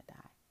was going to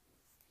die.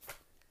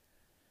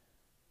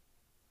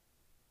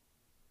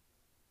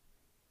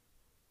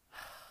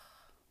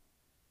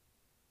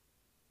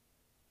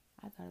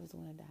 I thought I was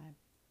going to die.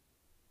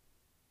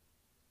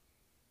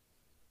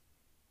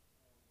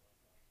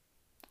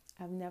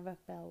 I've never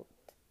felt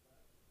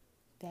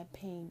that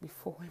pain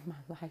before in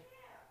my life.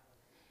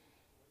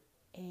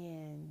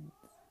 And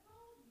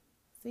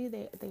see,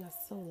 they are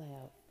so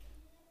loud.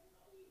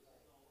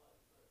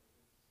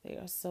 They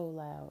are so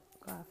loud.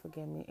 God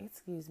forgive me.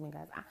 Excuse me,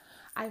 guys.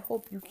 I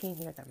hope you can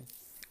hear them.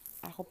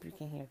 I hope you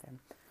can hear them.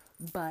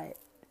 But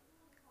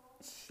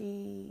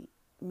she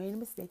made a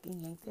mistake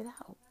and yanked it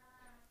out.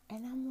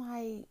 And I'm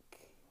like,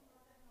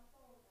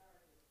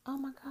 oh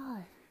my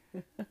God.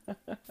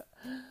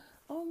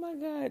 Oh my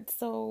God.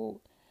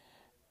 So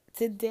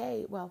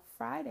today, well,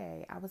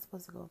 Friday, I was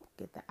supposed to go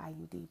get the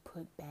IUD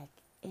put back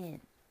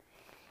in.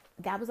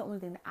 That was the only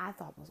thing that I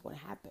thought was going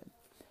to happen.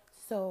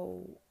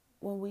 So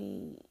when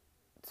we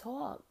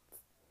talked,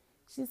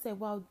 she said,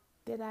 well,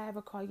 did I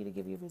ever call you to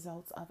give you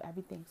results of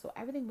everything? So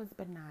everything was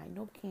benign,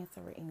 no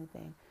cancer or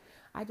anything.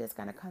 I just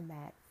got to come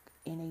back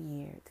in a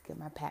year to get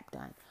my PAP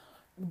done.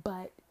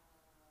 But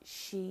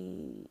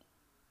she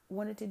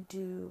wanted to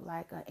do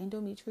like an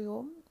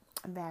endometrial,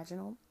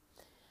 vaginal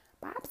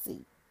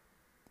biopsy.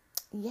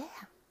 Yeah,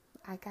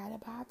 I got a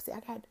biopsy.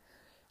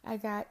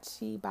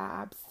 She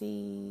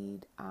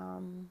biopsied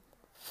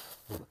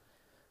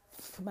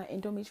my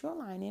endometrial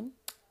lining,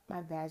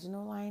 my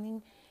vaginal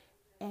lining,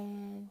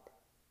 and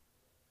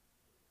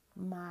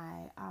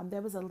my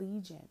there was a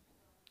lesion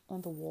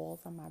on the wall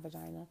from my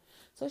vagina,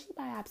 so she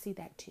biopsied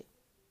that too.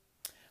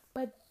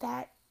 But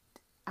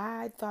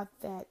I thought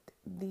that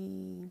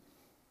the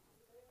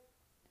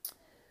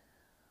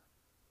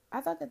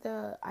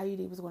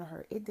IUD was going to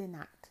hurt. It did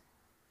not.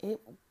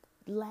 It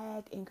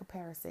lagged in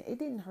comparison. It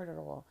didn't hurt at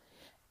all.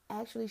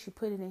 Actually, she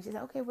put it in. She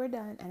said, okay, we're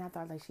done. And I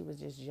thought like she was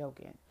just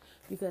joking.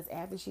 Because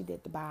after she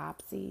did the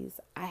biopsies,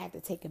 I had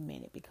to take a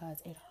minute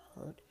because it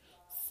hurt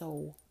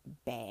so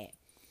bad.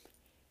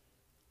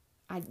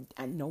 I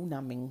no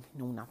numbing,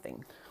 no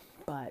nothing.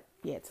 But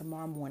yeah,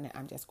 tomorrow morning,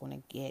 I'm just going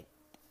to get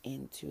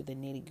into the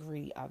nitty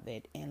gritty of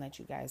it and let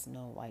you guys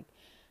know like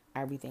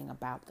everything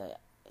about the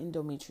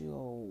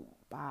endometrial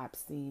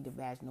biopsy, the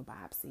vaginal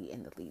biopsy,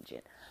 and the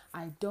lesion.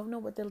 I don't know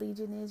what the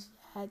lesion is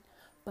yet,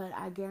 but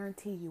I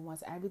guarantee you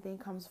once everything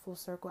comes full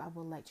circle, I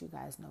will let you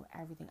guys know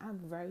everything. I'm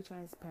very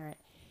transparent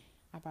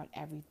about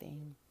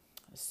everything.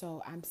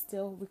 So I'm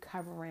still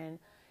recovering.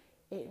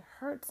 It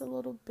hurts a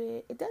little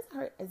bit. It doesn't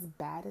hurt as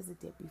bad as it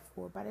did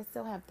before, but I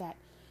still have that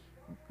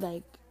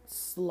like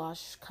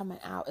slush coming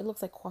out. It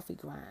looks like coffee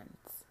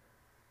grinds.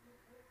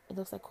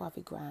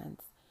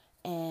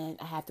 And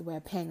I have to wear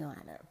a panty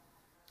liner.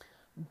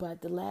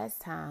 But the last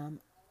time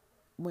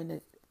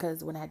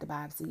because when I had the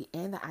biopsy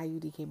and the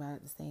IUD came out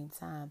at the same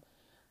time,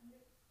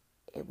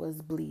 it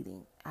was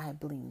bleeding. I had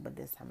bleeding, but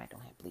this time I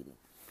don't have bleeding.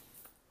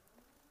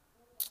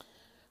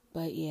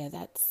 But yeah,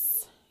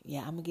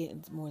 I'm gonna get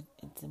into more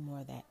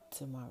of that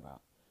tomorrow.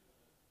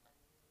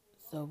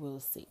 So we'll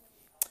see.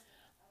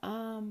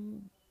 I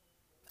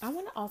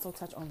want to also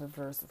touch on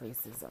reverse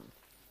racism.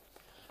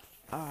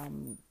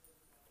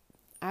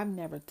 I've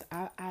never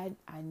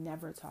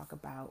talked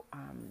about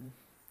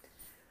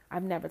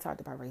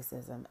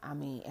racism. I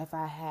mean, if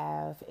I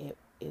have,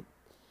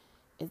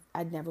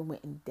 I never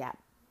went in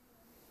depth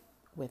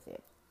with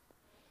it.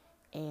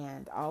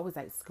 And I always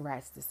like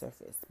scratch the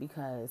surface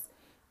because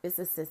it's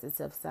a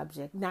sensitive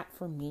subject. Not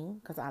for me,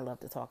 because I love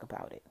to talk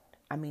about it.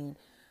 I mean,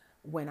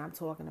 when I'm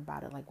talking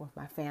about it, like with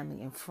my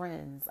family and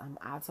friends,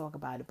 I talk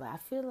about it. But I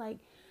feel like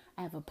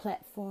I have a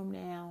platform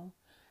now,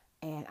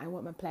 and I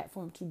want my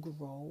platform to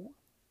grow.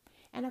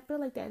 And I feel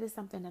like that is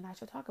something that I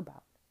should talk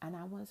about. And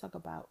I want to talk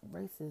about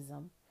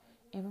racism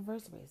and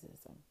reverse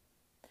racism.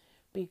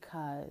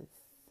 Because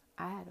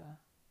I had a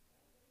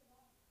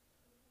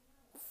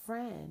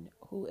friend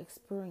who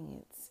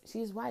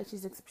she's white, she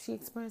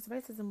experienced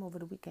racism over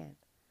the weekend.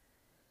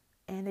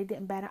 And they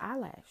didn't bat an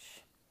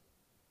eyelash.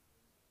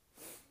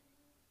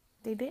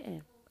 They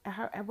didn't.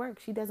 At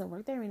work, she doesn't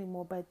work there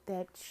anymore, but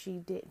they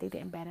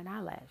didn't bat an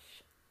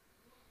eyelash.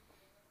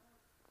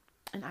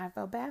 And I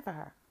felt bad for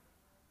her.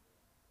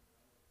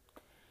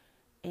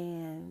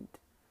 And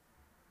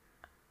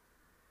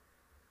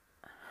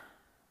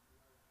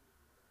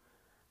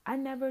I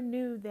never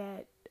knew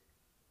that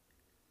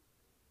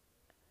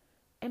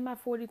in my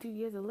 42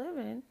 years of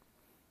living,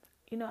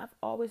 I've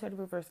always heard of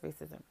reverse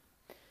racism.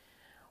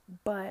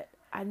 But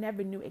I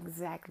never knew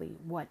exactly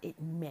what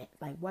it meant.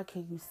 Like, what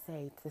can you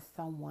say to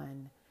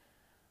someone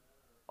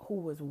who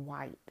was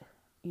white?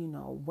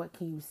 What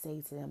can you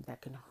say to them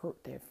that can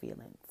hurt their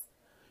feelings?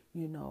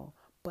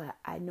 But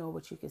I know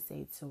what you can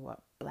say to a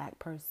black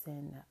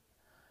person.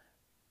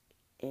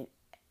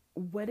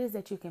 What is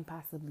that you can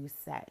possibly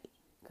say?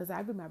 Because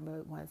I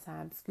remember one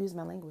time, excuse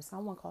my language,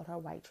 someone called her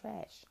white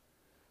trash.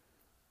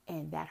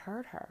 And that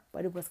hurt her.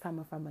 But it was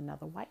coming from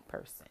another white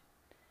person.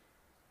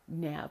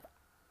 Now,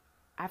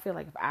 I feel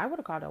like if I would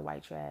have called her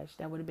white trash,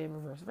 that would have been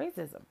reverse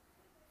racism.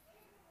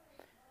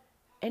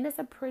 And it's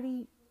a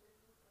pretty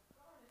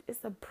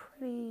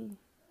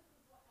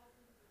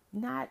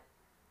not,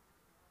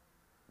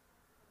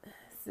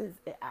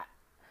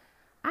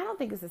 I don't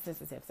think it's a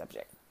sensitive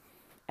subject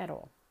at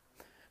all.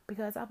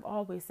 Because I've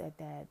always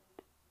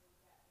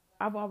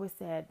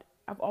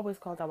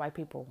called out white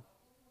people.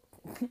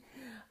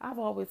 I've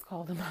always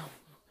called them out.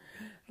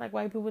 Like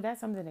white people,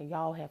 that's something that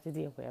y'all have to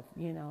deal with,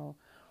 you know.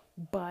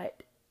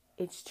 But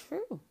it's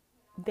true.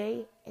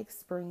 They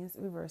experience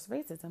reverse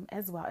racism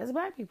as well as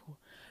black people.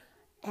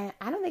 And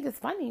I don't think it's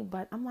funny,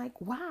 but I'm like,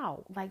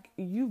 wow, like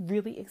you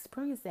really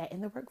experience that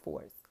in the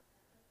workforce.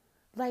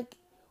 Like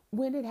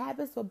when it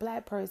happens to a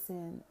black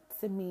person,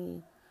 to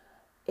me,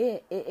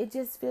 it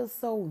just feels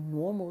so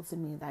normal to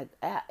me. Like,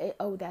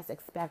 oh, that's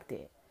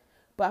expected.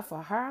 But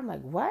for her, I'm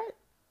like, what?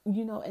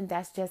 You know, and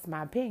that's just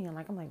my opinion.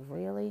 Like, I'm like,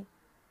 really?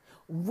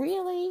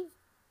 Really?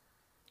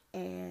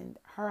 And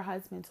her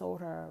husband told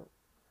her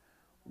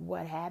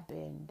what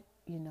happened,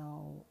 you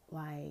know,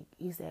 like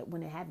he said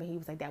when it happened, he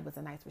was like, that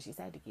wasn't nice what she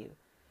said to you.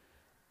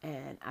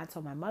 And I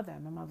told my mother,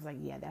 and my mom was like,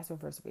 yeah, that's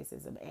reverse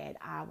racism. And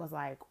I was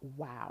like,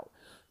 wow.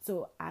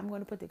 So I'm going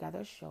to put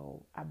together a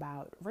show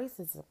about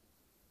racism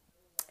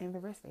and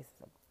reverse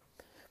racism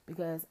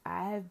because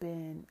I have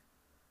been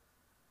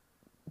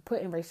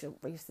put in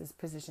racist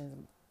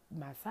positions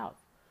myself.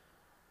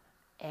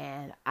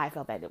 And I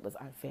felt that it was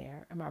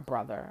unfair. And my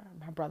brother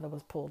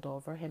was pulled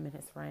over. Him and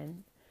his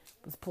friend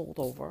was pulled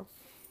over.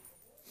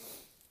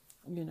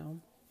 You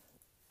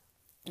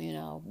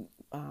know,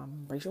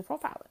 racial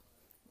profiling.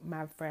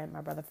 My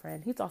brother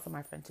friend, he's also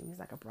my friend too. He's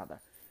like a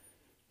brother.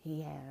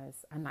 He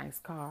has a nice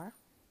car,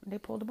 and they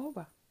pulled him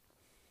over.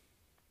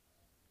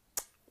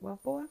 Well,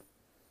 boy,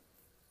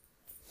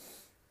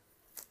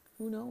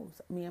 who knows?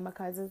 Me and my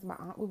cousins, my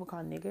aunt, we were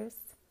called niggers.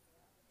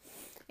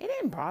 It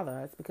didn't bother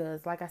us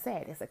because, like I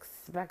said, it's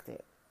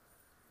expected.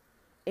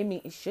 I mean,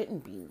 it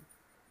shouldn't be.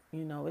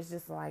 You know, it's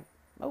just like,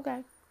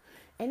 okay.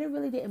 And it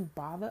really didn't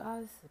bother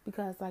us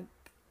because, like,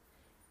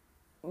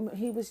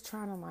 he was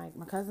trying to, like,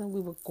 my cousin, we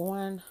were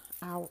going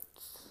out.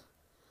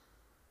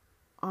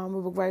 We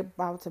were right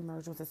about to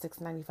merge with the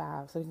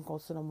 695 so we can go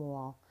to the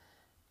mall.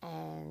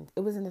 And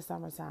it was in the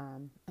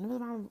summertime. And it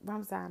was around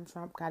the time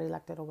Trump got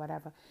elected or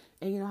whatever.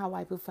 And you know how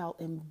white people felt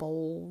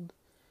emboldened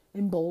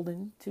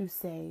to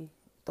say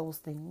those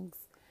things.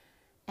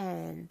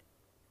 And,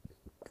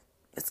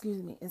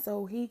 excuse me. And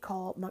so he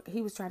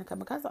was trying to cut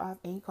my cousin off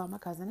and he called my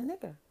cousin a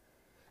nigger.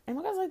 And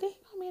my cousin's like, did he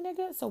call me a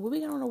nigga? So when we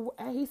get on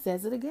he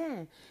says it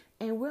again.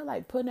 And we're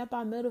like putting up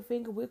our middle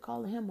finger. We're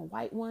calling him a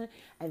white one.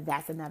 And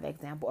that's another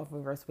example of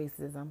reverse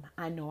racism.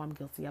 I know I'm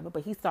guilty of it,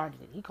 but he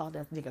started it. He called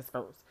us niggas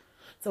first.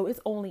 So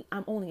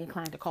I'm only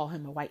inclined to call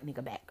him a white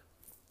nigga back.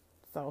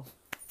 So,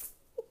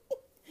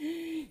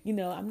 you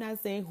know, I'm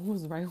not saying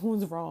who's right,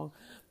 who's wrong.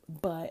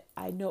 But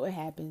I know it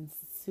happens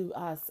to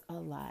us a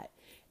lot.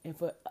 And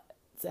for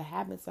to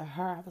happen to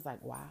her, I was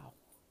like, wow.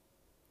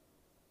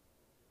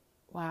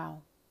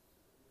 Wow.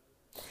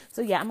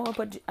 So yeah, I'm going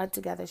to put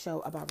together a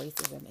show about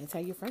racism and tell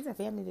your friends and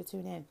family to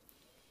tune in.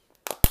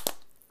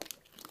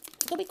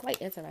 It's going to be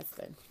quite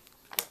interesting.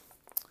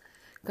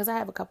 Because I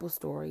have a couple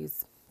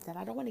stories that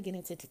I don't want to get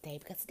into today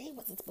because today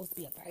wasn't supposed to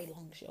be a very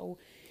long show.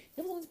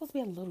 It was only supposed to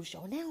be a little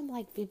show. Now I'm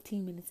like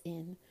 15 minutes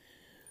in.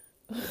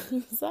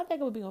 So I think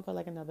I would be on for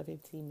like another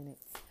 15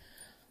 minutes.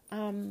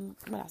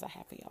 What else I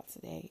have for y'all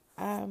today?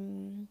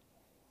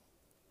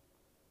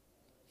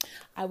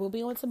 I will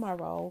be on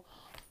tomorrow.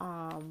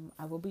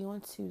 I will be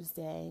on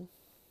Tuesday.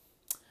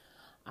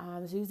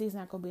 Tuesday's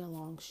not going to be a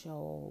long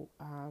show.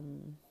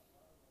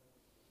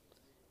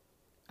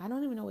 I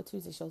don't even know what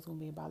Tuesday show's going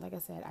to be about. Like I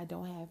said, I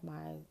don't have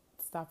my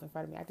stuff in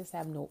front of me. I just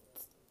have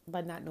notes,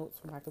 but not notes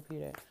from my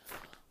computer.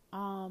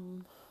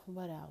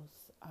 What else?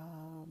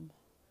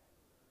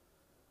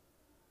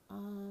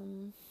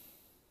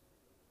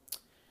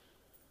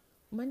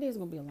 Monday's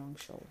going to be a long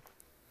show.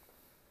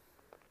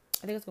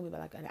 I think it's going to be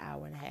about like an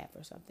hour and a half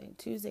or something.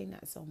 Tuesday,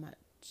 not so much.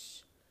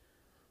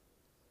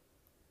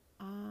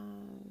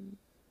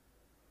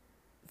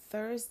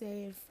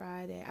 Thursday and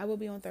Friday. I will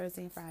be on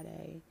Thursday and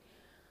Friday.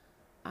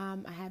 I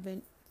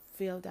haven't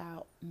filled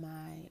out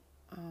my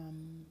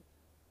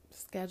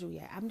schedule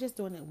yet. I'm just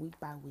doing it week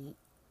by week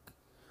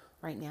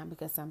right now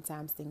because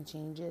sometimes things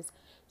changes.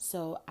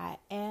 So I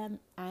am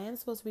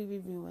supposed to be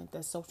reviewing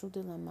The Social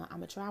Dilemma. I'm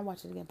gonna try and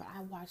watch it again, but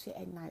I watch it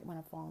at night when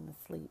I'm falling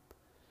asleep.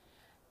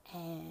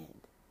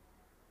 And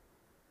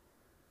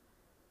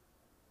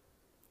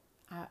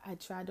I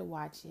tried to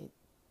watch it,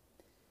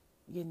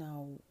 you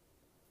know,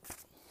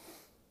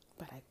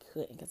 but I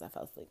couldn't because I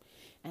fell asleep.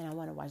 And I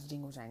want to watch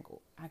Jingle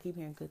Jangle. I keep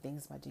hearing good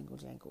things about Jingle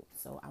Jangle,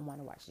 so I want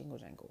to watch Jingle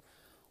Jangle.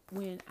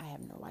 When I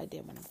have no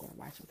idea when I'm going to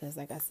watch it because,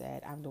 like I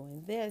said, I'm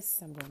doing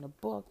this, I'm doing the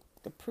book,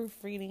 the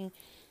proofreading.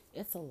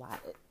 It's a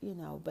lot, you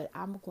know, but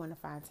I'm going to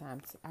find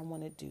time. I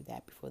want to do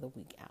that before the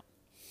week out.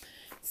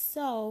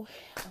 So,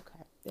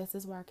 okay, this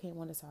is where I came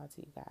on to talk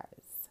to you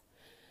guys.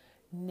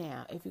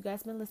 Now, if you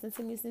guys been listening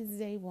to me since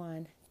day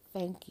one,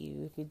 thank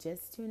you. If you're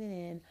just tuning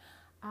in,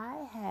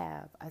 I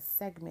have a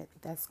segment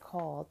that's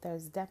called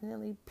There's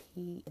Definitely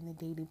Pee in the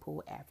Dating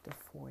Pool After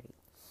 40.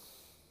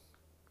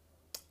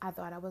 I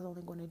thought I was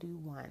only going to do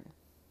one.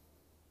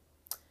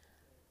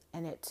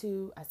 And at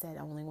 2, I said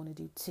I only want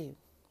to do 2.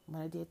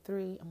 When I did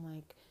 3, I'm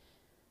like,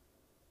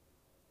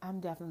 I'm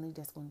definitely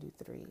just going to do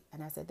 3.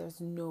 And I said,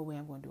 there's no way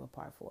I'm going to do a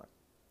part 4.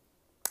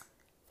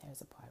 There's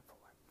a part 4.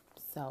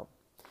 So,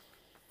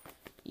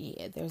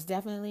 Yeah, there's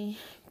definitely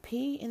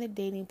pee in the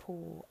dating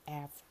pool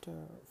after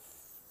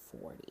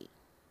 40,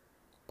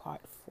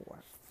 part 4.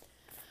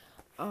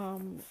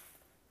 Um,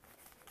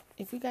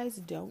 if you guys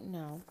don't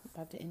know,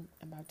 about to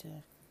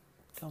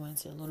go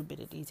into a little bit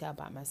of detail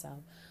about myself.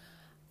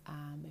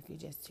 If you're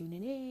just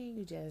tuning in,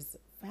 you just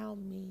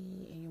found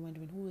me, and you're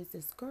wondering who is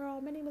this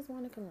girl, my name is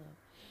Monica Lynn,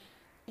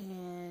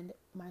 and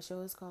my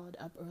show is called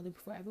Up Early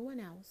Before Everyone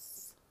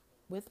Else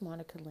with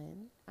Monica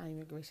Lynn. I'm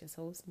your gracious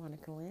host,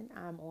 Monica Lynn.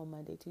 I'm on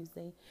Monday,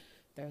 Tuesday,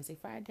 Thursday,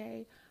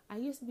 Friday. I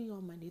used to be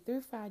on Monday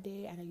through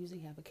Friday, and I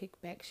usually have a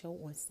kickback show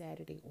on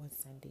Saturday or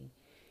Sunday.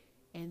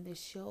 And the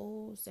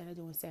shows that I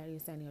do on Saturday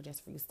and Sunday are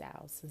just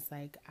freestyles. It's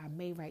like I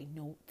may write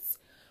notes,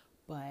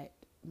 but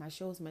my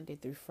shows Monday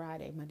through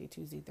Friday, Monday,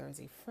 Tuesday,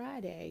 Thursday,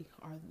 Friday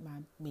are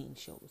my main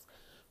shows.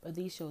 But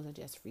these shows are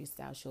just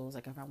freestyle shows.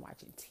 Like if I'm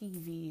watching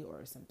TV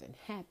or something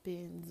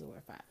happens, or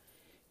if I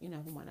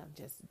want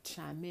to just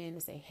chime in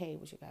and say, hey,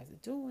 what you guys are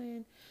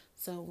doing.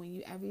 So when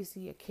you ever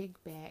see a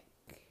kickback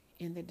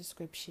in the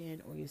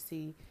description, or you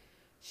see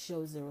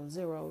show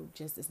 00,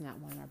 just it's not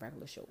one of my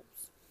regular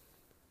shows.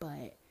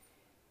 But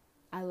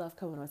I love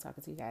coming on and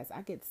talking to you guys.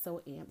 I get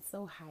so amped,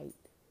 so hyped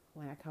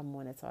when I come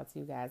on and talk to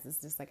you guys.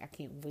 It's just like I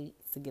can't wait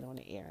to get on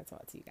the air and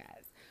talk to you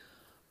guys.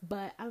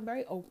 But I'm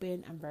very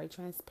open. I'm very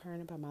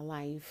transparent about my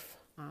life,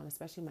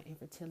 especially my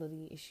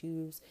infertility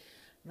issues.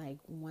 Like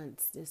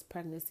once this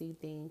pregnancy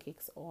thing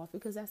kicks off,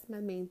 because that's my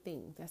main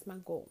thing. That's my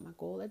goal. My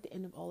goal at the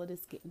end of all of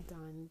this getting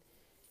done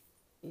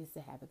is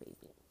to have a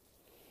baby.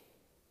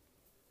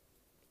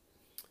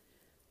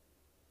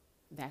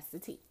 That's the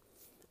T.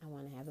 I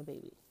want to have a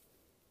baby.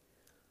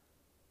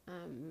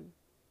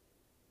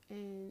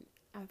 And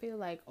I feel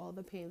like all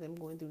the pain that I'm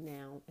going through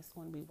now is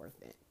going to be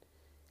worth it.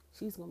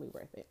 She's going to be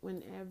worth it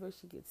whenever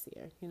she gets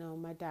here.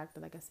 My doctor,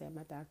 like I said,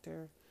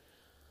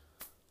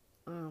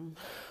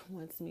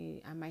 wants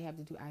me, I might have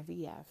to do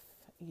IVF.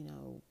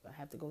 I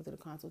have to go through the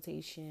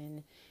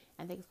consultation.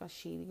 I think it's called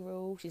Shady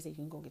Grove. She said you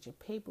can go get your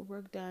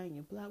paperwork done,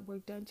 your blood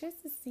work done,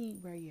 just to see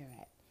where you're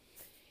at.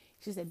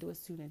 She said do it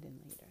sooner than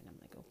later. And I'm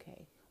like,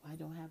 okay. Well, I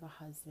don't have a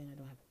husband. I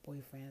don't have a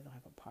boyfriend. I don't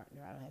have a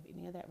partner. I don't have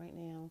any of that right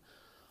now.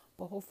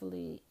 But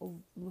hopefully,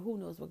 who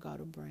knows what God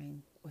will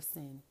bring or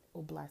send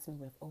or bless me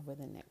with over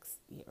the next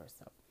year or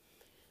so.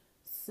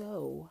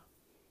 So,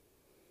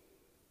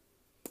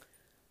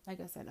 like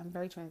I said, I'm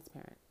very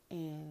transparent.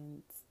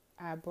 And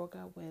I broke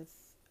up with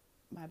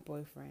my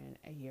boyfriend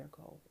a year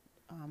ago,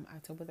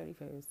 October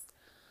 31st.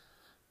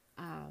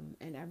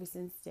 And ever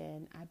since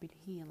then, I've been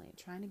healing,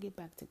 trying to get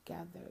back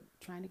together,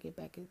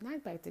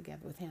 not back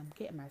together with him,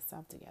 getting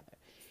myself together,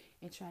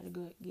 and try to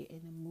get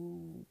in the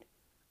mood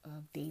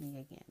of dating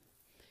again.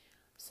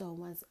 So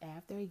once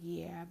after a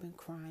year, I've been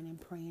crying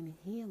and praying and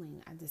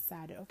healing, I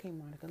decided, okay,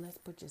 Monica, let's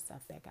put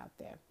yourself back out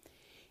there.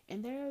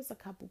 And there's a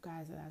couple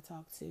guys that I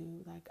talked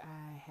to. Like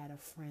I had a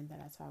friend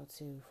that I talked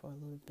to for a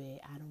little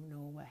bit. I don't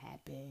know what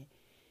happened.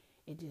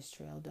 It just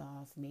trailed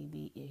off.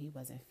 Maybe he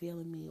wasn't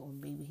feeling me, or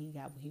maybe he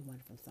got what he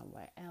wanted from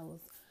somewhere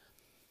else.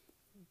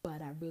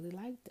 But I really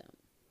liked him.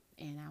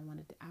 And I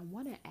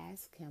want to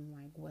ask him,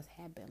 like, what's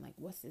happened? Like,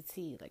 what's the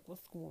tea? Like,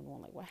 what's going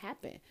on? Like, what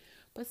happened?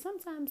 But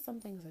sometimes some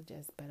things are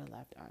just better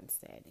left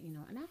unsaid,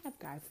 And I have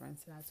guy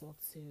friends that I talk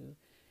to,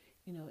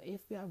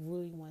 if I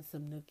really want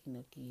some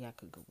nookie, I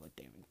could go out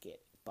there and get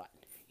it. But,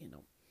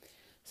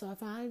 So I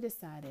finally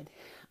decided,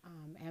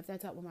 after I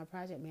talked with my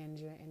project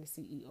manager and the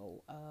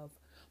CEO of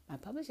my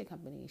publishing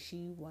company,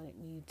 she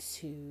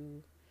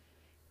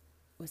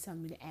was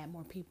telling me to add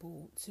more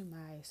people to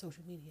my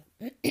social media.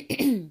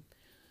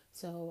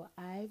 So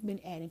I've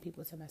been adding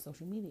people to my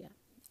social media.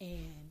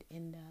 And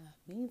in the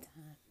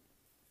meantime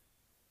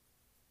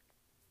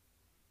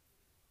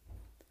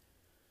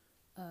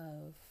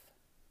of,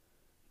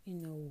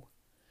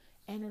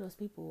 adding those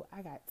people,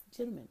 I got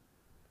gentlemen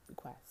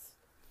requests.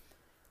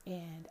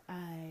 And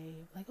I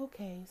like,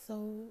 okay,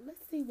 so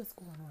let's see what's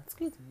going on.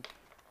 Excuse me.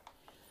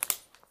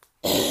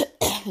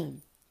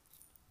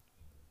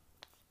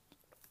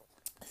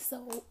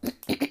 So,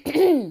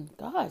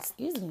 God,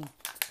 excuse me.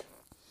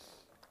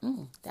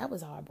 That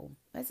was horrible.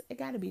 It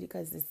got to be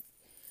because it's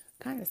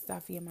kind of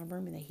stuffy in my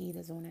room and the heat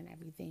is on and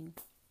everything.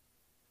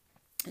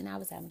 And I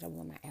was having trouble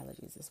with my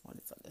allergies this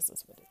morning, so this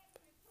is what it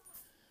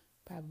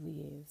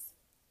probably is.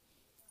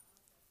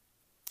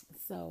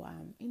 So,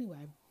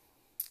 anyway.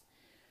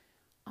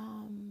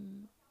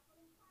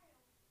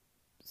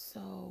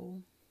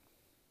 So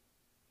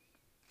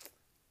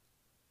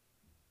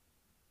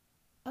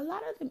a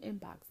lot of them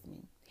inboxed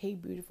me. Hey,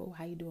 beautiful,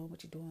 how you doing?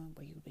 What you doing?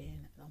 Where you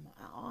been?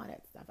 All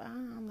that stuff.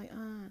 I'm like,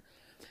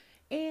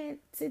 And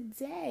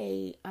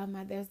today,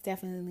 there's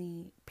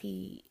definitely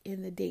pee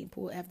in the dating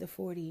pool after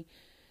 40,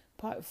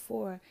 part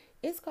 4.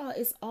 It's called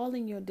It's All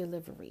in Your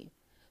Delivery.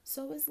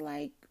 So it's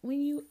like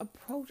when you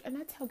approach, and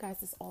I tell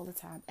guys this all the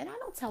time, and I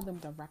don't tell them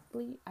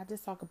directly. I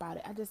just talk about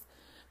it. I just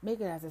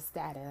make it as a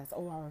status,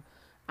 or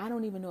I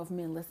don't even know if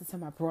men listen to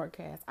my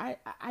broadcast. I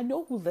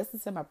know who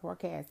listens to my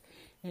broadcast,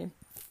 and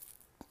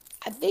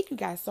I thank you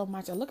guys so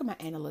much. I look at my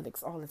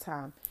analytics all the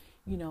time,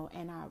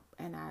 and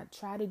I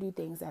try to do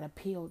things that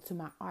appeal to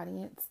my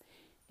audience.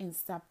 and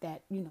stuff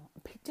that,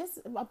 just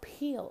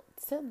appeal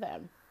to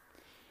them.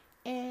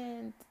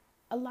 And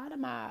a lot of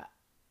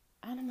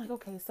and I'm like,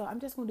 okay, so I'm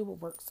just going to do what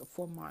works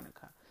for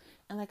Monica.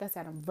 And like I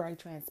said, I'm very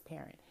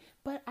transparent.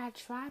 But I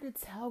try to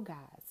tell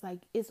guys, like,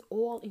 it's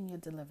all in your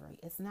delivery.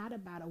 It's not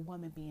about a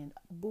woman being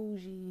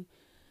bougie,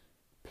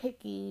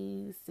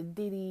 picky,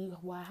 sadiddy,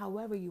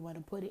 however you want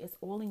to put it. It's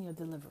all in your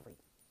delivery.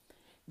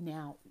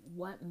 Now,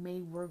 what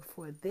may work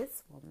for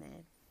this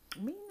woman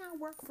may not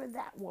work for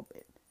that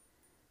woman.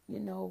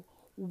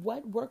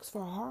 What works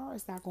for her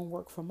is not going to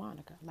work for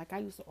Monica. Like I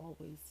used to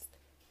always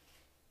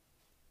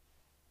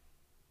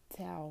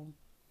tell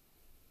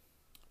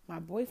my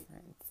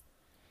boyfriends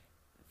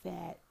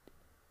that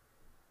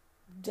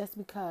just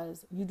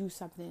because you do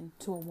something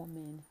to a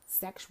woman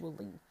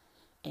sexually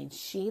and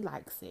she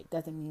likes it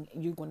doesn't mean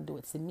you're going to do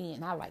it to me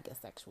and I like it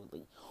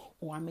sexually.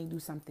 Or I may do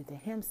something to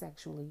him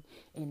sexually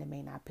and it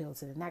may not appeal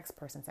to the next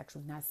person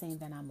sexually. Not saying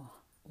that I'm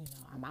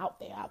out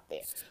there,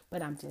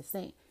 but I'm just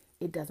saying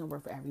it doesn't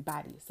work for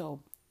everybody.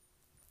 So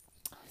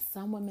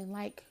some women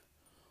like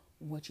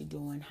what you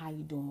doing, how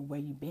you doing, where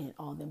you been,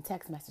 all them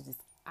text messages.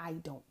 I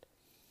don't.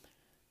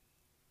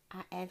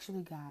 I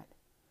actually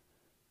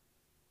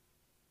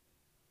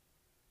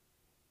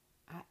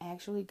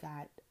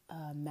got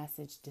a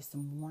message this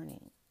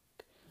morning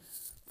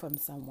from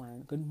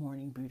someone. Good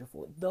morning,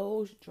 beautiful.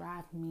 Those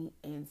drive me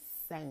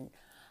insane.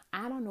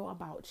 I don't know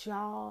about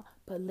y'all,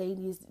 but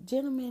ladies,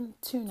 gentlemen,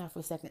 tune out for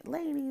a second.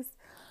 Ladies,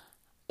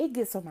 it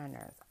gets on my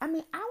nerves. I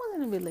mean, I was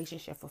in a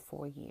relationship for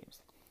 4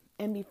 years.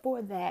 And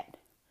before that,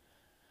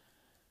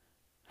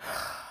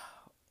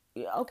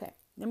 okay,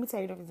 let me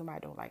tell you the reason why I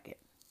don't like it.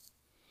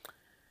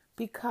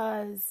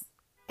 Because,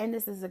 and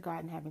this is a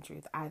God and heaven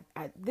truth.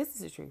 This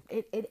is the truth.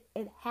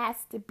 It has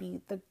to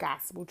be the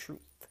gospel truth.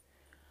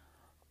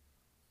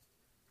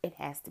 It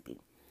has to be.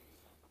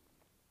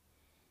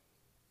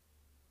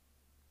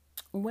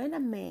 When a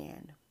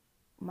man,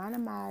 one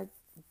of my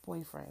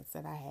boyfriends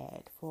that I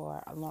had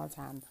for a long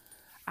time,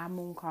 I'm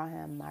going to call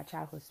him my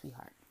childhood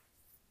sweetheart.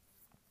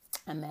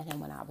 I met him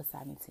when I was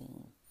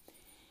 17.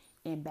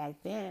 And back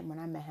then, when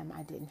I met him,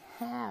 I didn't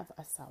have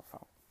a cell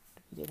phone.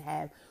 We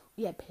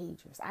had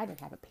pagers. I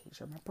didn't have a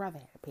pager. My brother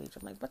had a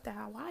pager. I'm like, what the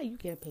hell? Why you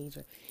get a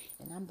pager?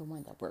 And I'm the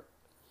one that worked.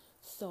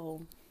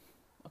 So,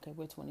 okay,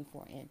 we're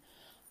 24 in.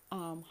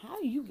 How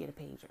do you get a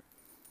pager?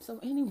 So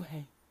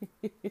anyway,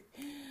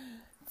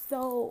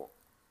 so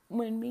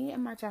when me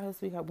and my childhood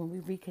sweetheart, when we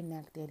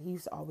reconnected, he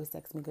used to always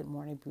text me, good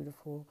morning,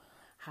 beautiful.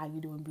 How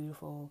you doing,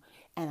 beautiful?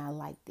 And I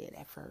liked it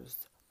at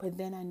first. But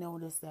then I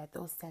noticed that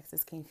those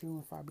texts came few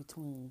and far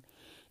between.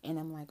 And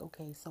I'm like,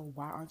 okay, so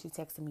why aren't you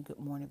texting me good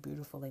morning,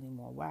 beautiful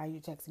anymore? Why are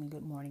you texting me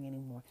good morning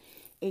anymore?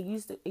 It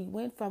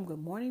went from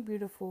good morning,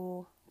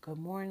 beautiful, good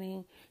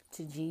morning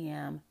to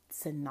GM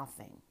to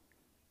nothing.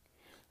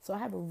 So I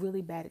have a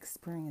really bad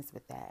experience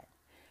with that.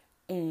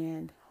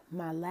 And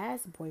my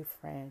last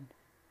boyfriend,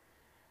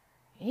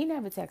 he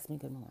never texts me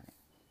good morning.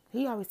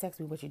 He always texts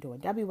me, what you doing?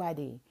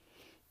 WYD.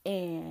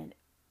 And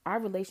our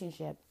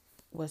relationship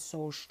was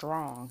so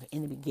strong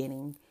in the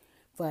beginning,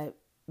 but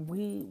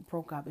we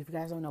broke up. If you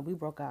guys don't know, we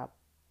broke up.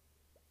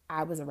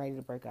 I wasn't ready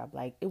to break up.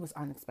 Like, it was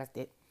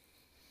unexpected.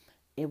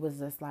 It was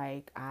just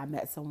like, I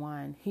met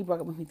someone. He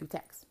broke up with me through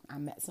text. I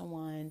met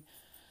someone,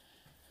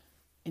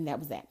 and that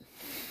was that.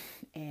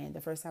 And the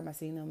first time I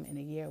seen him in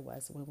a year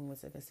was when we went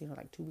to the casino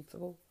like 2 weeks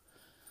ago.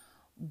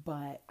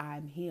 But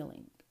I'm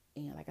healing.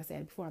 And like I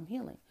said before, I'm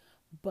healing.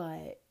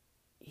 But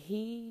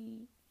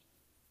he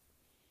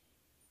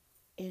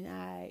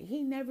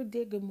never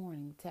did good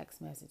morning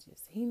text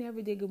messages. He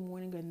never did good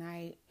morning, good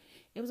night.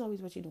 It was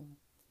always, what you doing?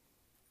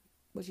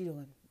 What you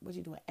doing? What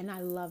you doing? And I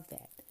love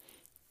that.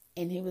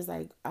 And he was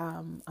like,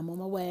 I'm on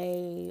my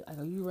way. Like,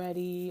 are you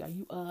ready? Are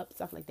you up?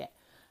 Stuff like that.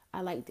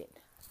 I liked it.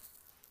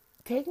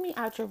 Take me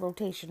out your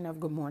rotation of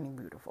good morning,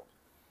 beautiful.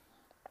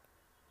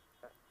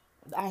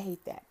 I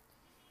hate that.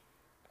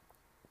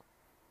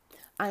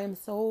 I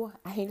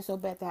hate it so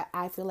bad that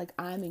I feel like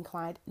I'm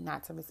inclined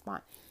not to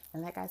respond.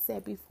 And like I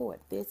said before,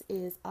 this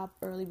is up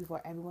early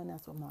before everyone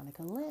else with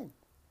Monica Lynn.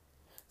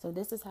 So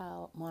this is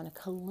how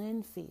Monica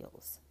Lynn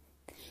feels.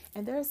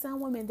 And there are some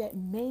women that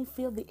may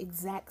feel the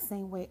exact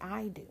same way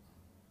I do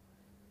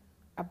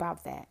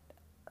about that.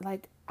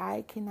 Like,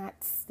 I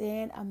cannot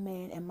stand a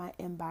man in my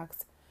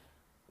inbox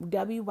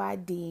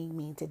WYDing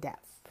me to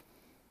death.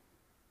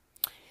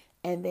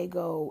 And they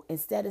go,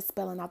 instead of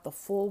spelling out the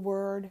full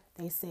word,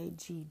 they say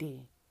GD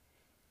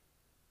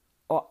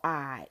or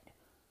I.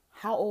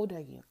 How old are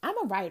you? I'm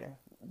a writer.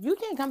 You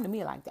can't come to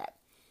me like that.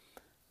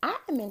 I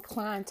am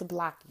inclined to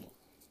block you.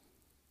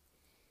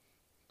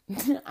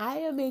 I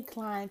am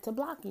inclined to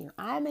block you.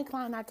 I am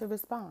inclined not to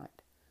respond.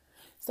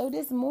 So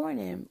this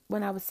morning,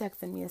 when I was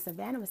texting, me and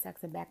Savannah was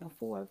texting back and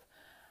forth,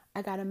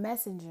 I got a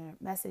message in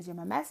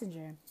my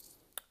messenger.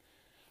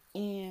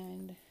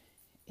 And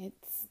it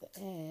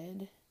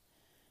said,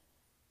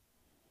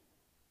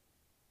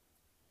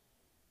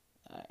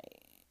 all right.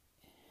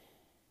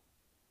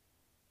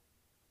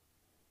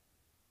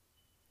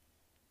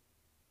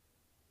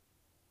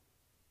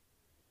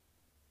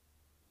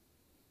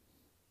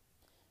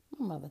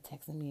 mother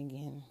texting me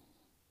again.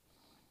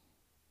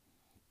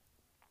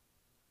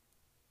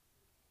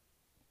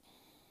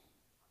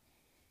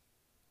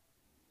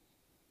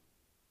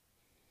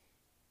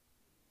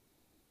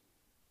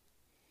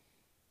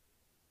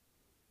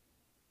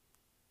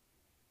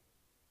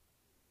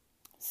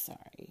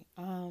 Sorry.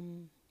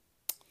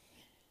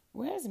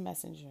 Where's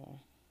Messenger?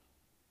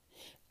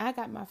 I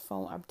got my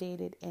phone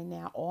updated and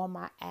now all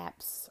my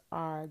apps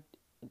are,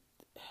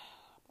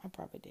 I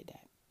probably did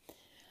that.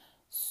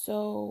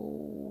 So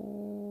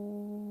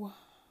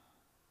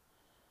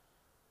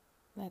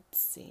let's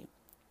see.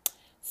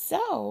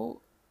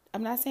 So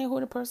I'm not saying who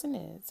the person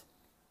is,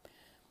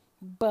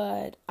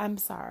 but I'm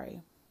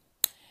sorry.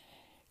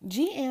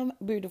 GM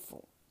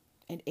Beautiful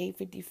at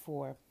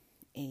 8:54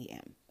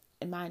 a.m.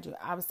 And mind you,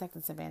 I was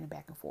texting Savannah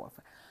back and forth.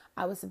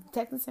 I was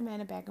texting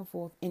Savannah back and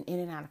forth and in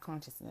and out of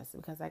consciousness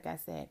because, like I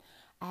said,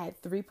 I had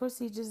 3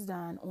 procedures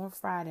done on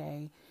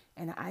Friday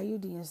and an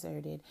IUD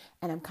inserted,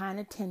 and I'm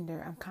kind of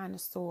tender, I'm kind of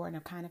sore, and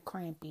I'm kind of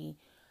crampy,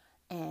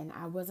 and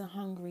I wasn't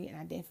hungry, and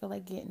I didn't feel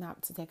like getting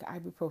up to take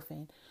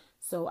ibuprofen,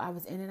 so I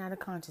was in and out of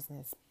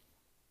consciousness.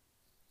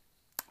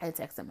 I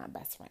texted my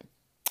best friend.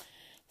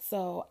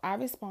 So I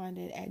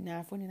responded at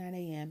 9:49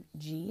 a.m.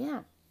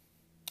 GM.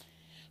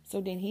 So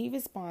then he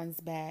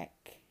responds back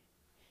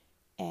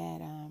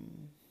at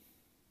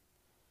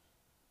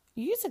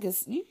you used to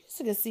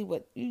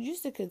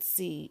could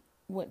see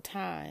what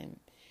time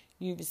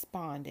you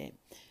responded.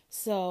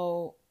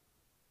 So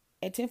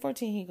at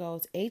 10:14 he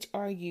goes,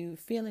 HRU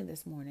feeling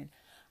this morning.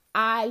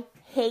 I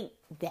hate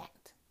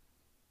that.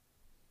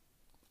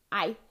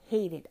 I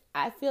hate it.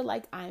 I feel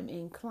like I'm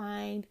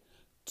inclined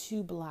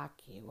to block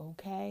you,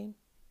 okay?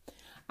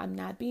 I'm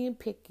not being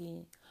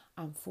picky.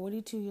 I'm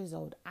 42 years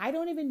old. I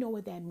don't even know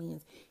what that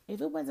means.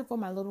 If it wasn't for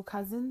my little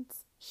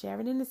cousins,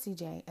 Sharon and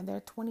CJ, and they're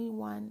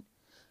 22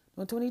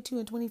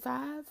 and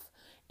 25,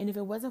 and if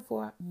it wasn't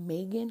for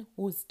Megan,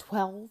 who's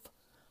 12,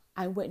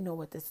 I wouldn't know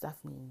what this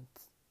stuff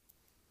means.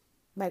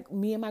 Like,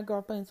 me and my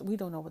girlfriends, we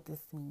don't know what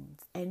this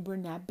means. And we're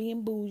not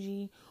being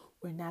bougie.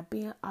 We're not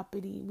being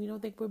uppity. We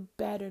don't think we're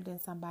better than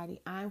somebody.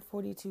 I'm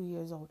 42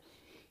 years old.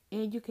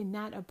 And you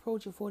cannot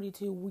approach a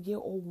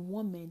 42-year-old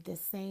woman the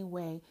same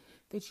way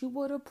that you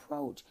would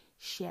approach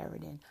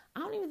Sheridan. I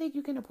don't even think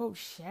you can approach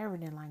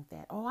Sheridan like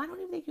that. Oh, I don't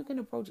even think you can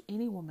approach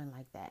any woman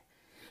like that.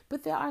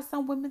 But there are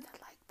some women that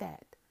like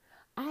that.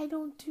 I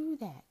don't do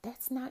that.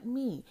 That's not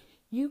me.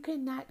 You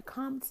cannot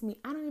come to me.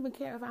 I don't even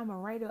care if I'm a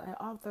writer, an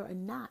author, or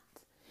not.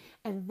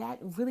 And that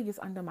really is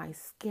under my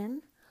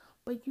skin.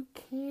 But you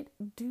can't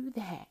do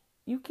that.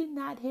 You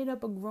cannot hit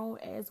up a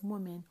grown-ass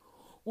woman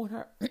on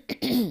her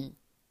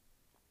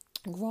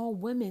grown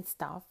women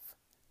stuff.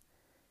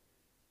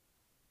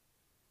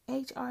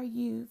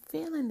 HRU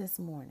feeling this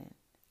morning.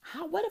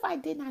 What if I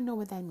did not know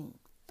what that means?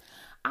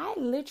 I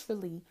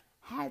literally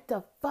had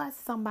to fuss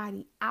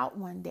somebody out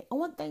one day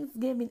on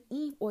Thanksgiving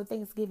Eve or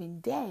Thanksgiving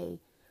Day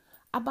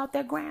about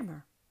their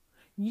grammar.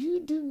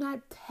 You do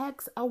not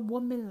text a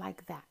woman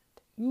like that.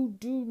 You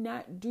do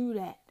not do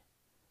that.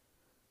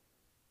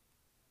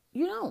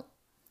 You don't.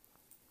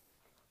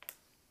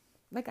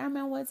 Like, I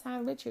remember one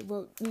time Richard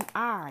wrote me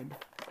odd.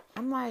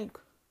 I'm like,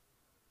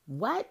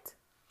 what?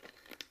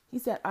 He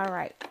said, all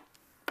right.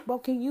 Well,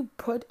 can you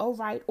put all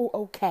right or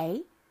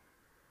okay?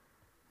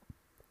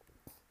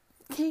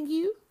 Can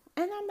you?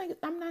 And I'm like,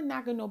 I'm not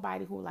knocking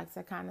nobody who likes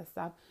that kind of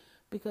stuff.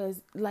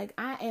 Because, like,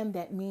 I am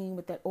that meme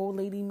with that old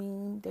lady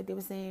meme that they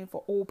were saying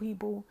for old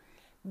people.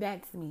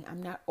 That's me.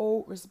 I'm not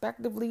old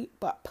respectively,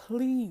 but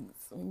please,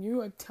 when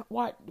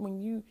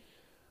you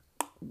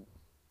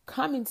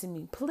coming to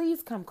me,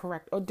 please come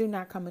correct or do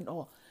not come at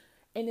all.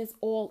 And it's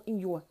all in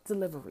your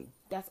delivery.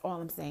 That's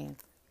all I'm saying.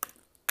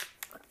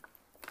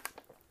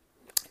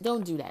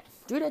 Don't do that.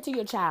 Do that to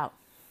your child.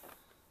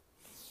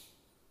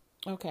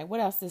 Okay, what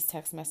else does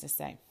text message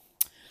say?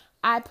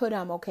 I put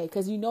okay,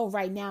 because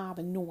right now I'm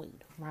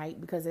annoyed, right?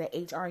 Because of the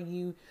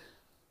HRU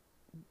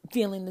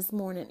feeling this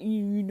morning.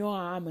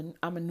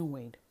 I'm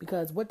annoyed.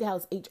 Because what the hell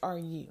is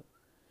HRU?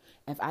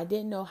 If I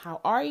didn't know, how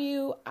are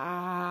you?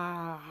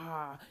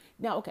 Now,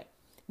 okay.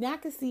 Now I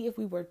can see if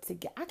we were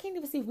together. I can't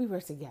even see if we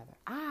were together.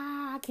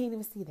 I can't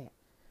even see that.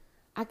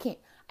 I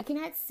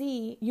cannot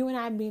see you and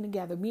I being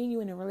together, me and you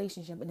in a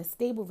relationship, in a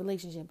stable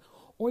relationship,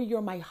 or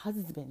you're my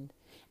husband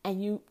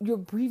and you're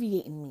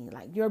abbreviating me.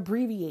 Like, you're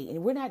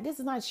abbreviating. This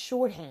is not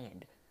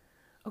shorthand.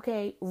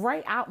 Okay?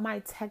 Write out my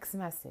text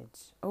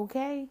message.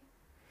 Okay?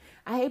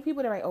 I hate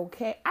people that write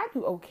okay. I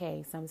do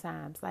okay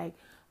sometimes. Like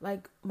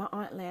my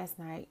aunt last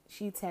night,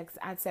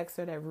 I text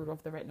her that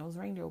Rudolph the Red-Nosed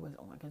Reindeer was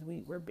on because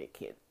we're big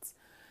kids.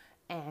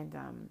 And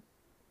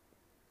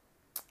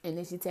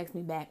then she texts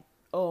me back,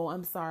 oh,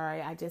 I'm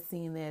sorry, I just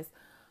seen this.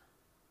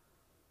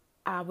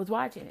 I was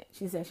watching it.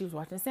 She said she was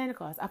watching Santa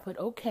Claus. I put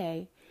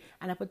okay,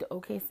 and I put the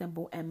okay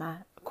symbol and my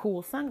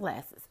cool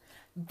sunglasses.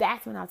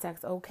 That's when I'll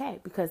text okay,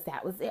 because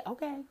that was it.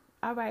 Okay,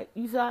 all right,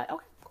 you saw it?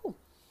 Okay, cool.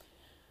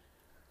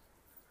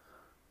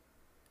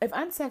 If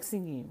I'm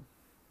texting you,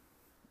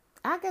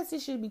 I guess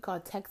it should be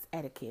called text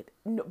etiquette.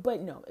 No,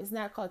 but no, it's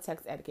not called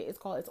text etiquette.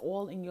 It's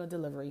all in your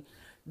delivery.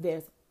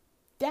 There's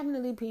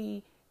definitely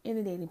pee in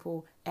the dating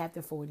pool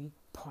after 40,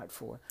 part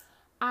 4.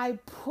 I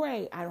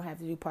pray I don't have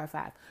to do part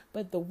 5.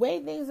 But the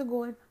way things are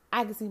going,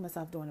 I can see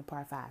myself doing a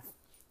part 5.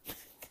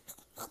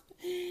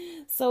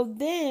 So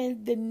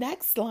then the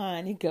next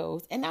line it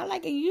goes, and not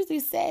like it usually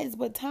says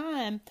what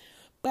time,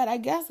 but I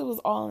guess it was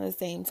all in the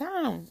same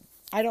time.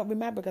 I don't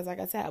remember because, like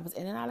I said, I was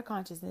in and out of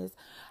consciousness.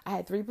 I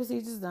had 3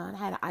 procedures done. I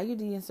had an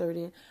IUD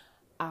inserted.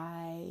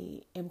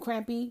 I am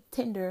crampy,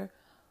 tender.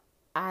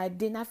 I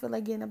did not feel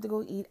like getting up to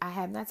go eat. I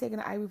have not taken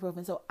an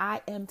ibuprofen, so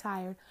I am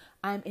tired.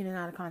 I'm in and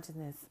out of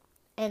consciousness.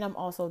 And I'm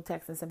also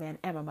texting Savannah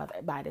and my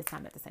mother by this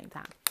time at the same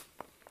time.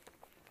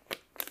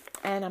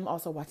 And I'm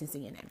also watching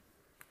CNN.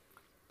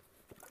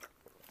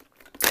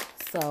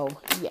 So,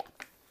 yeah.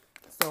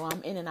 So,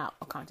 I'm in and out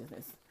of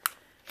consciousness.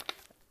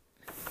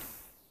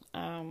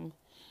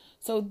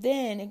 So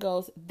then it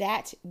goes,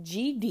 that's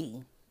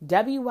GD,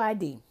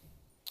 WYD.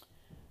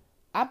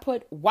 I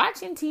put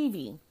watching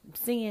TV,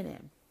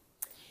 CNN.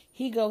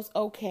 He goes,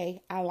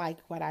 okay, I like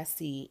what I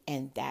see.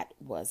 And that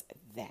was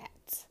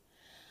that.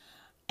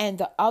 And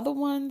the other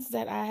ones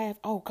that I have,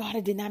 oh God, I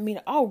did not mean,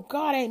 oh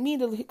God, I didn't mean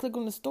to click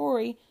on the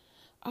story.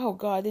 Oh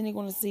God, then you're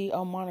going to see,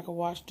 oh, Monica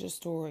watched this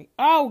story.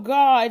 Oh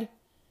God.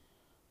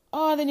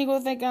 Oh, then you're going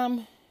to think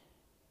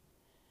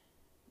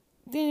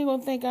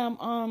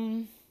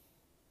I'm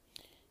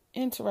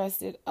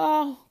interested.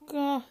 Oh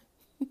God.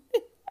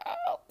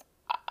 Oh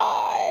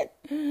God.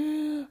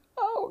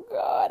 Oh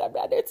God. I'm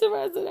not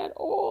interested at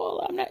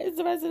all. I'm not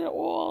interested at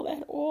all.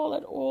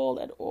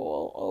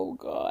 Oh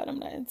God. I'm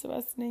not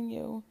interested in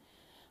you.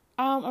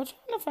 I'm trying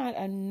to find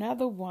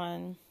another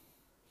one.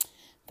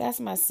 That's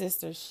my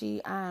sister. She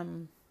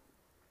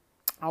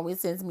always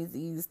sends me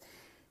these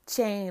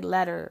chain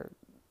letter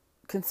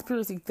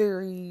conspiracy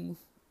theory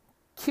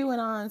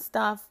QAnon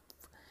stuff.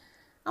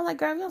 I'm like,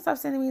 girl, if you don't stop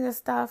sending me this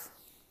stuff,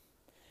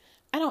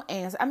 I don't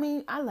answer. I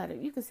mean, I let her.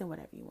 You can send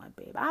whatever you want,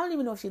 babe. I don't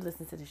even know if she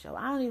listens to the show.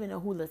 I don't even know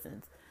who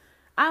listens.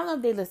 I don't know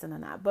if they listen or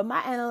not. But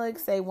my analytics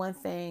say one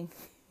thing.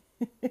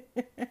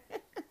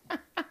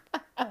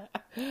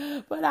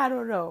 But I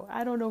don't know.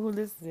 I don't know who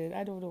listens.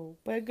 I don't know.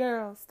 But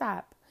girl,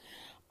 stop.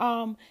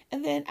 And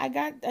then I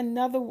got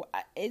another.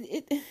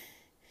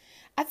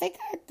 I think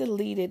I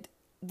deleted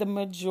the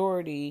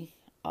majority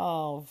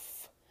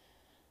of.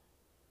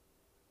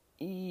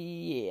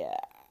 Yeah,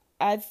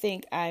 I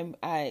think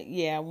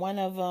one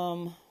of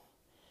them.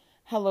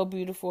 Hello,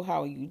 beautiful.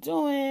 How are you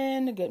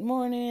doing? Good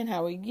morning.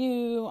 How are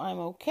you? I'm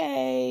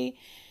okay.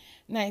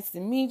 Nice to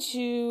meet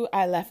you.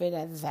 I left it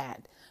at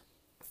that.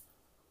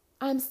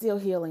 I'm still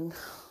healing.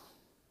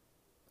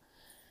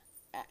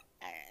 I'm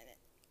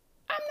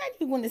not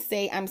even going to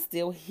say I'm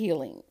still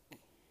healing.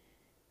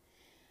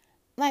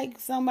 Like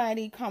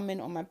somebody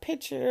comment on my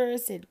picture,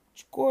 said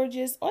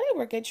gorgeous, or they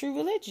work at True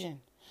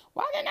Religion.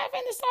 Why didn't I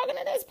finish talking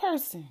to this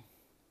person?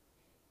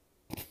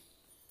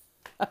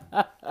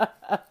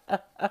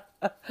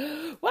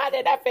 Why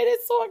did I finish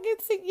talking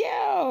to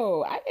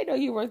you? I didn't know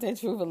you worked at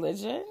True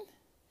Religion.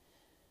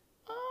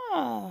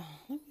 Let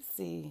me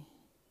see.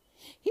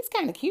 He's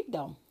kind of cute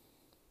though.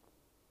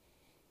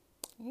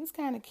 He's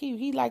kind of cute.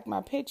 He liked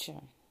my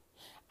picture.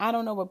 I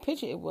don't know what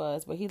picture it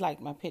was, but he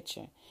liked my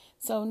picture.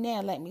 So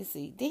now let me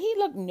see. Did he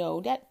look?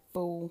 No, that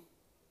fool.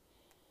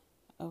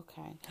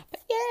 Okay.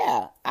 But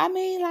yeah, I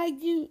mean,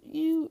 like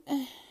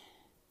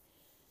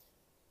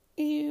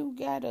you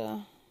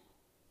gotta.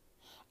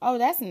 Oh,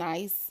 that's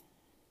nice.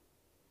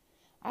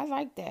 I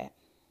like that.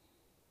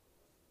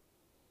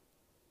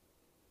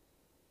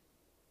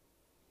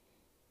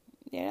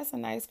 Yeah, that's a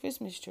nice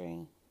Christmas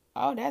tree.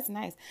 Oh, that's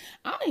nice.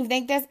 I don't even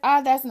think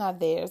that's not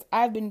theirs.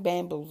 I've been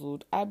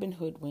bamboozled. I've been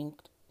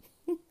hoodwinked.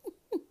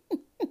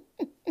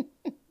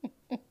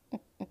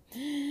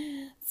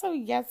 So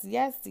yes,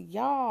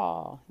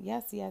 y'all.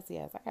 Yes. I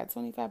got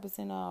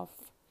 25% off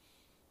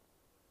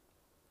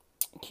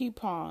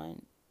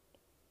coupon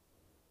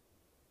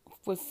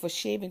for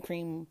shaving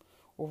cream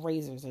or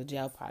razors or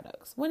gel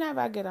products.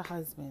 Whenever I get a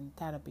husband,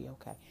 that'll be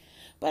okay.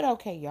 But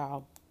okay,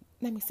 y'all.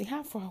 Let me see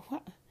how far.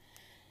 What?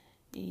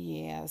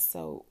 Yeah,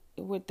 so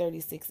we're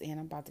 36 in. I'm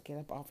about to get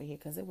up off of here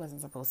because it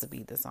wasn't supposed to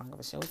be this long of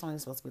a show. It's only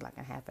supposed to be like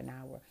a half an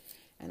hour.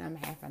 And I'm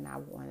half an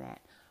hour on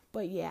that.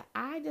 But yeah,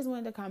 I just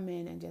wanted to come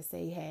in and just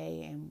say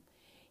hey. And,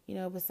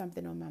 it was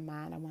something on my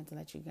mind. I wanted to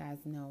let you guys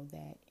know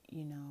that,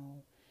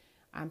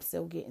 I'm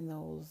still getting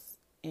those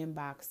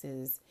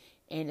inboxes.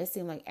 And it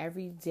seemed like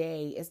every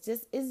day, it's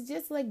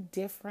just like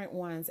different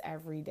ones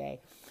every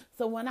day.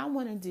 So what I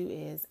want to do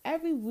is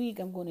every week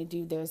I'm going to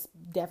do, there's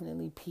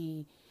definitely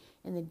pee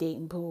in the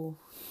dating pool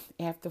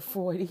after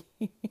 40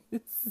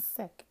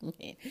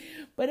 segment.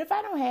 But if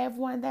I don't have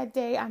one that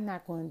day, I'm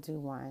not going to do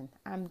one.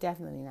 I'm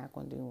definitely not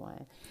going to do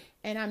one.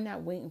 And I'm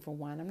not waiting for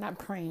one. I'm not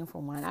praying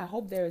for one. I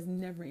hope there is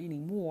never any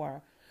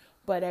more.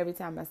 But every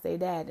time I say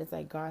that, it's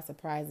like God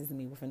surprises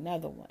me with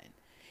another one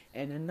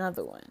and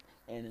another one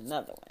and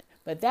another one.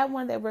 But that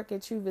one that work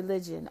at True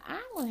Religion, I'm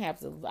gonna have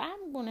to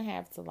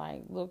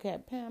like look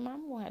at Pam.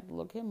 I'm gonna have to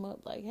look him up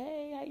like,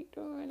 hey, how you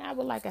doing? I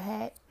would like a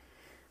hat.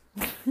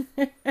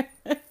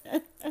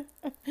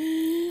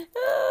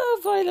 Oh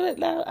boy,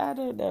 no, I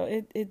don't know.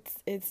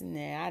 It's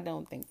nah. I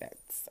don't think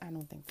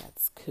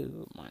that's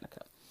cool,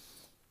 Monica.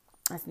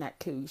 That's not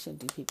cool. You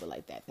shouldn't do people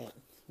like that.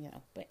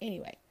 But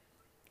anyway,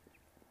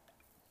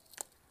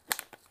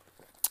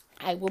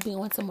 I will be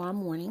on tomorrow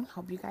morning.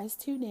 Hope you guys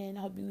tune in.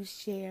 Hope you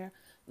share,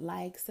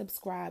 like,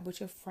 subscribe with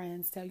your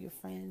friends. Tell your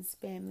friends,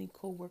 family,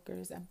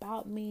 co-workers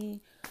about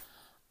me.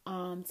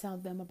 Tell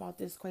them about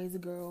this crazy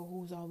girl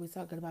who's always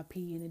talking about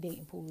pee in the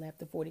dating pool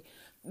after 40,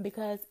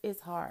 because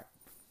it's hard.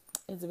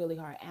 It's really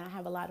hard. And I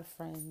have a lot of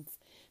friends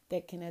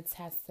that can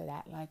attest to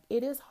that. Like,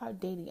 it is hard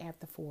dating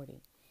after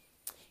 40.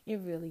 It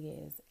really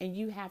is. And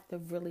you have to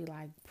really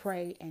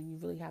pray, and you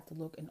really have to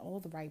look in all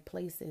the right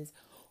places,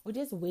 or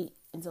just wait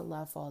until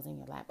love falls in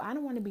your lap. I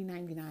don't want to be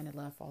 99 and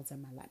love falls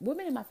in my lap.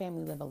 Women in my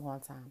family live a long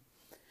time.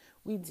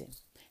 We do.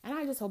 And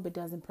I just hope it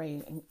doesn't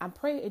pray. And I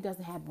pray it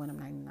doesn't happen when I'm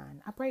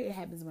 99. I pray it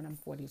happens when I'm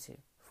 42,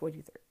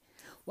 43.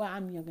 Well,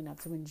 I'm young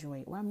enough to enjoy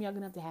it. Well, I'm young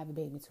enough to have a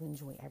baby, to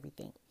enjoy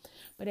everything.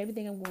 But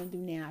everything I'm going to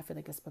do now, I feel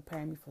like it's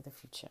preparing me for the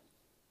future.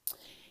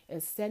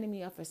 It's setting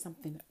me up for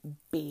something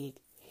big,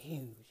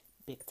 huge,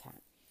 big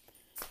time.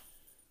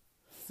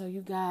 So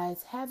you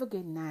guys have a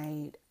good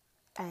night,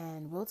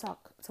 and we'll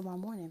talk tomorrow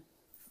morning.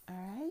 All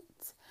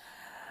right?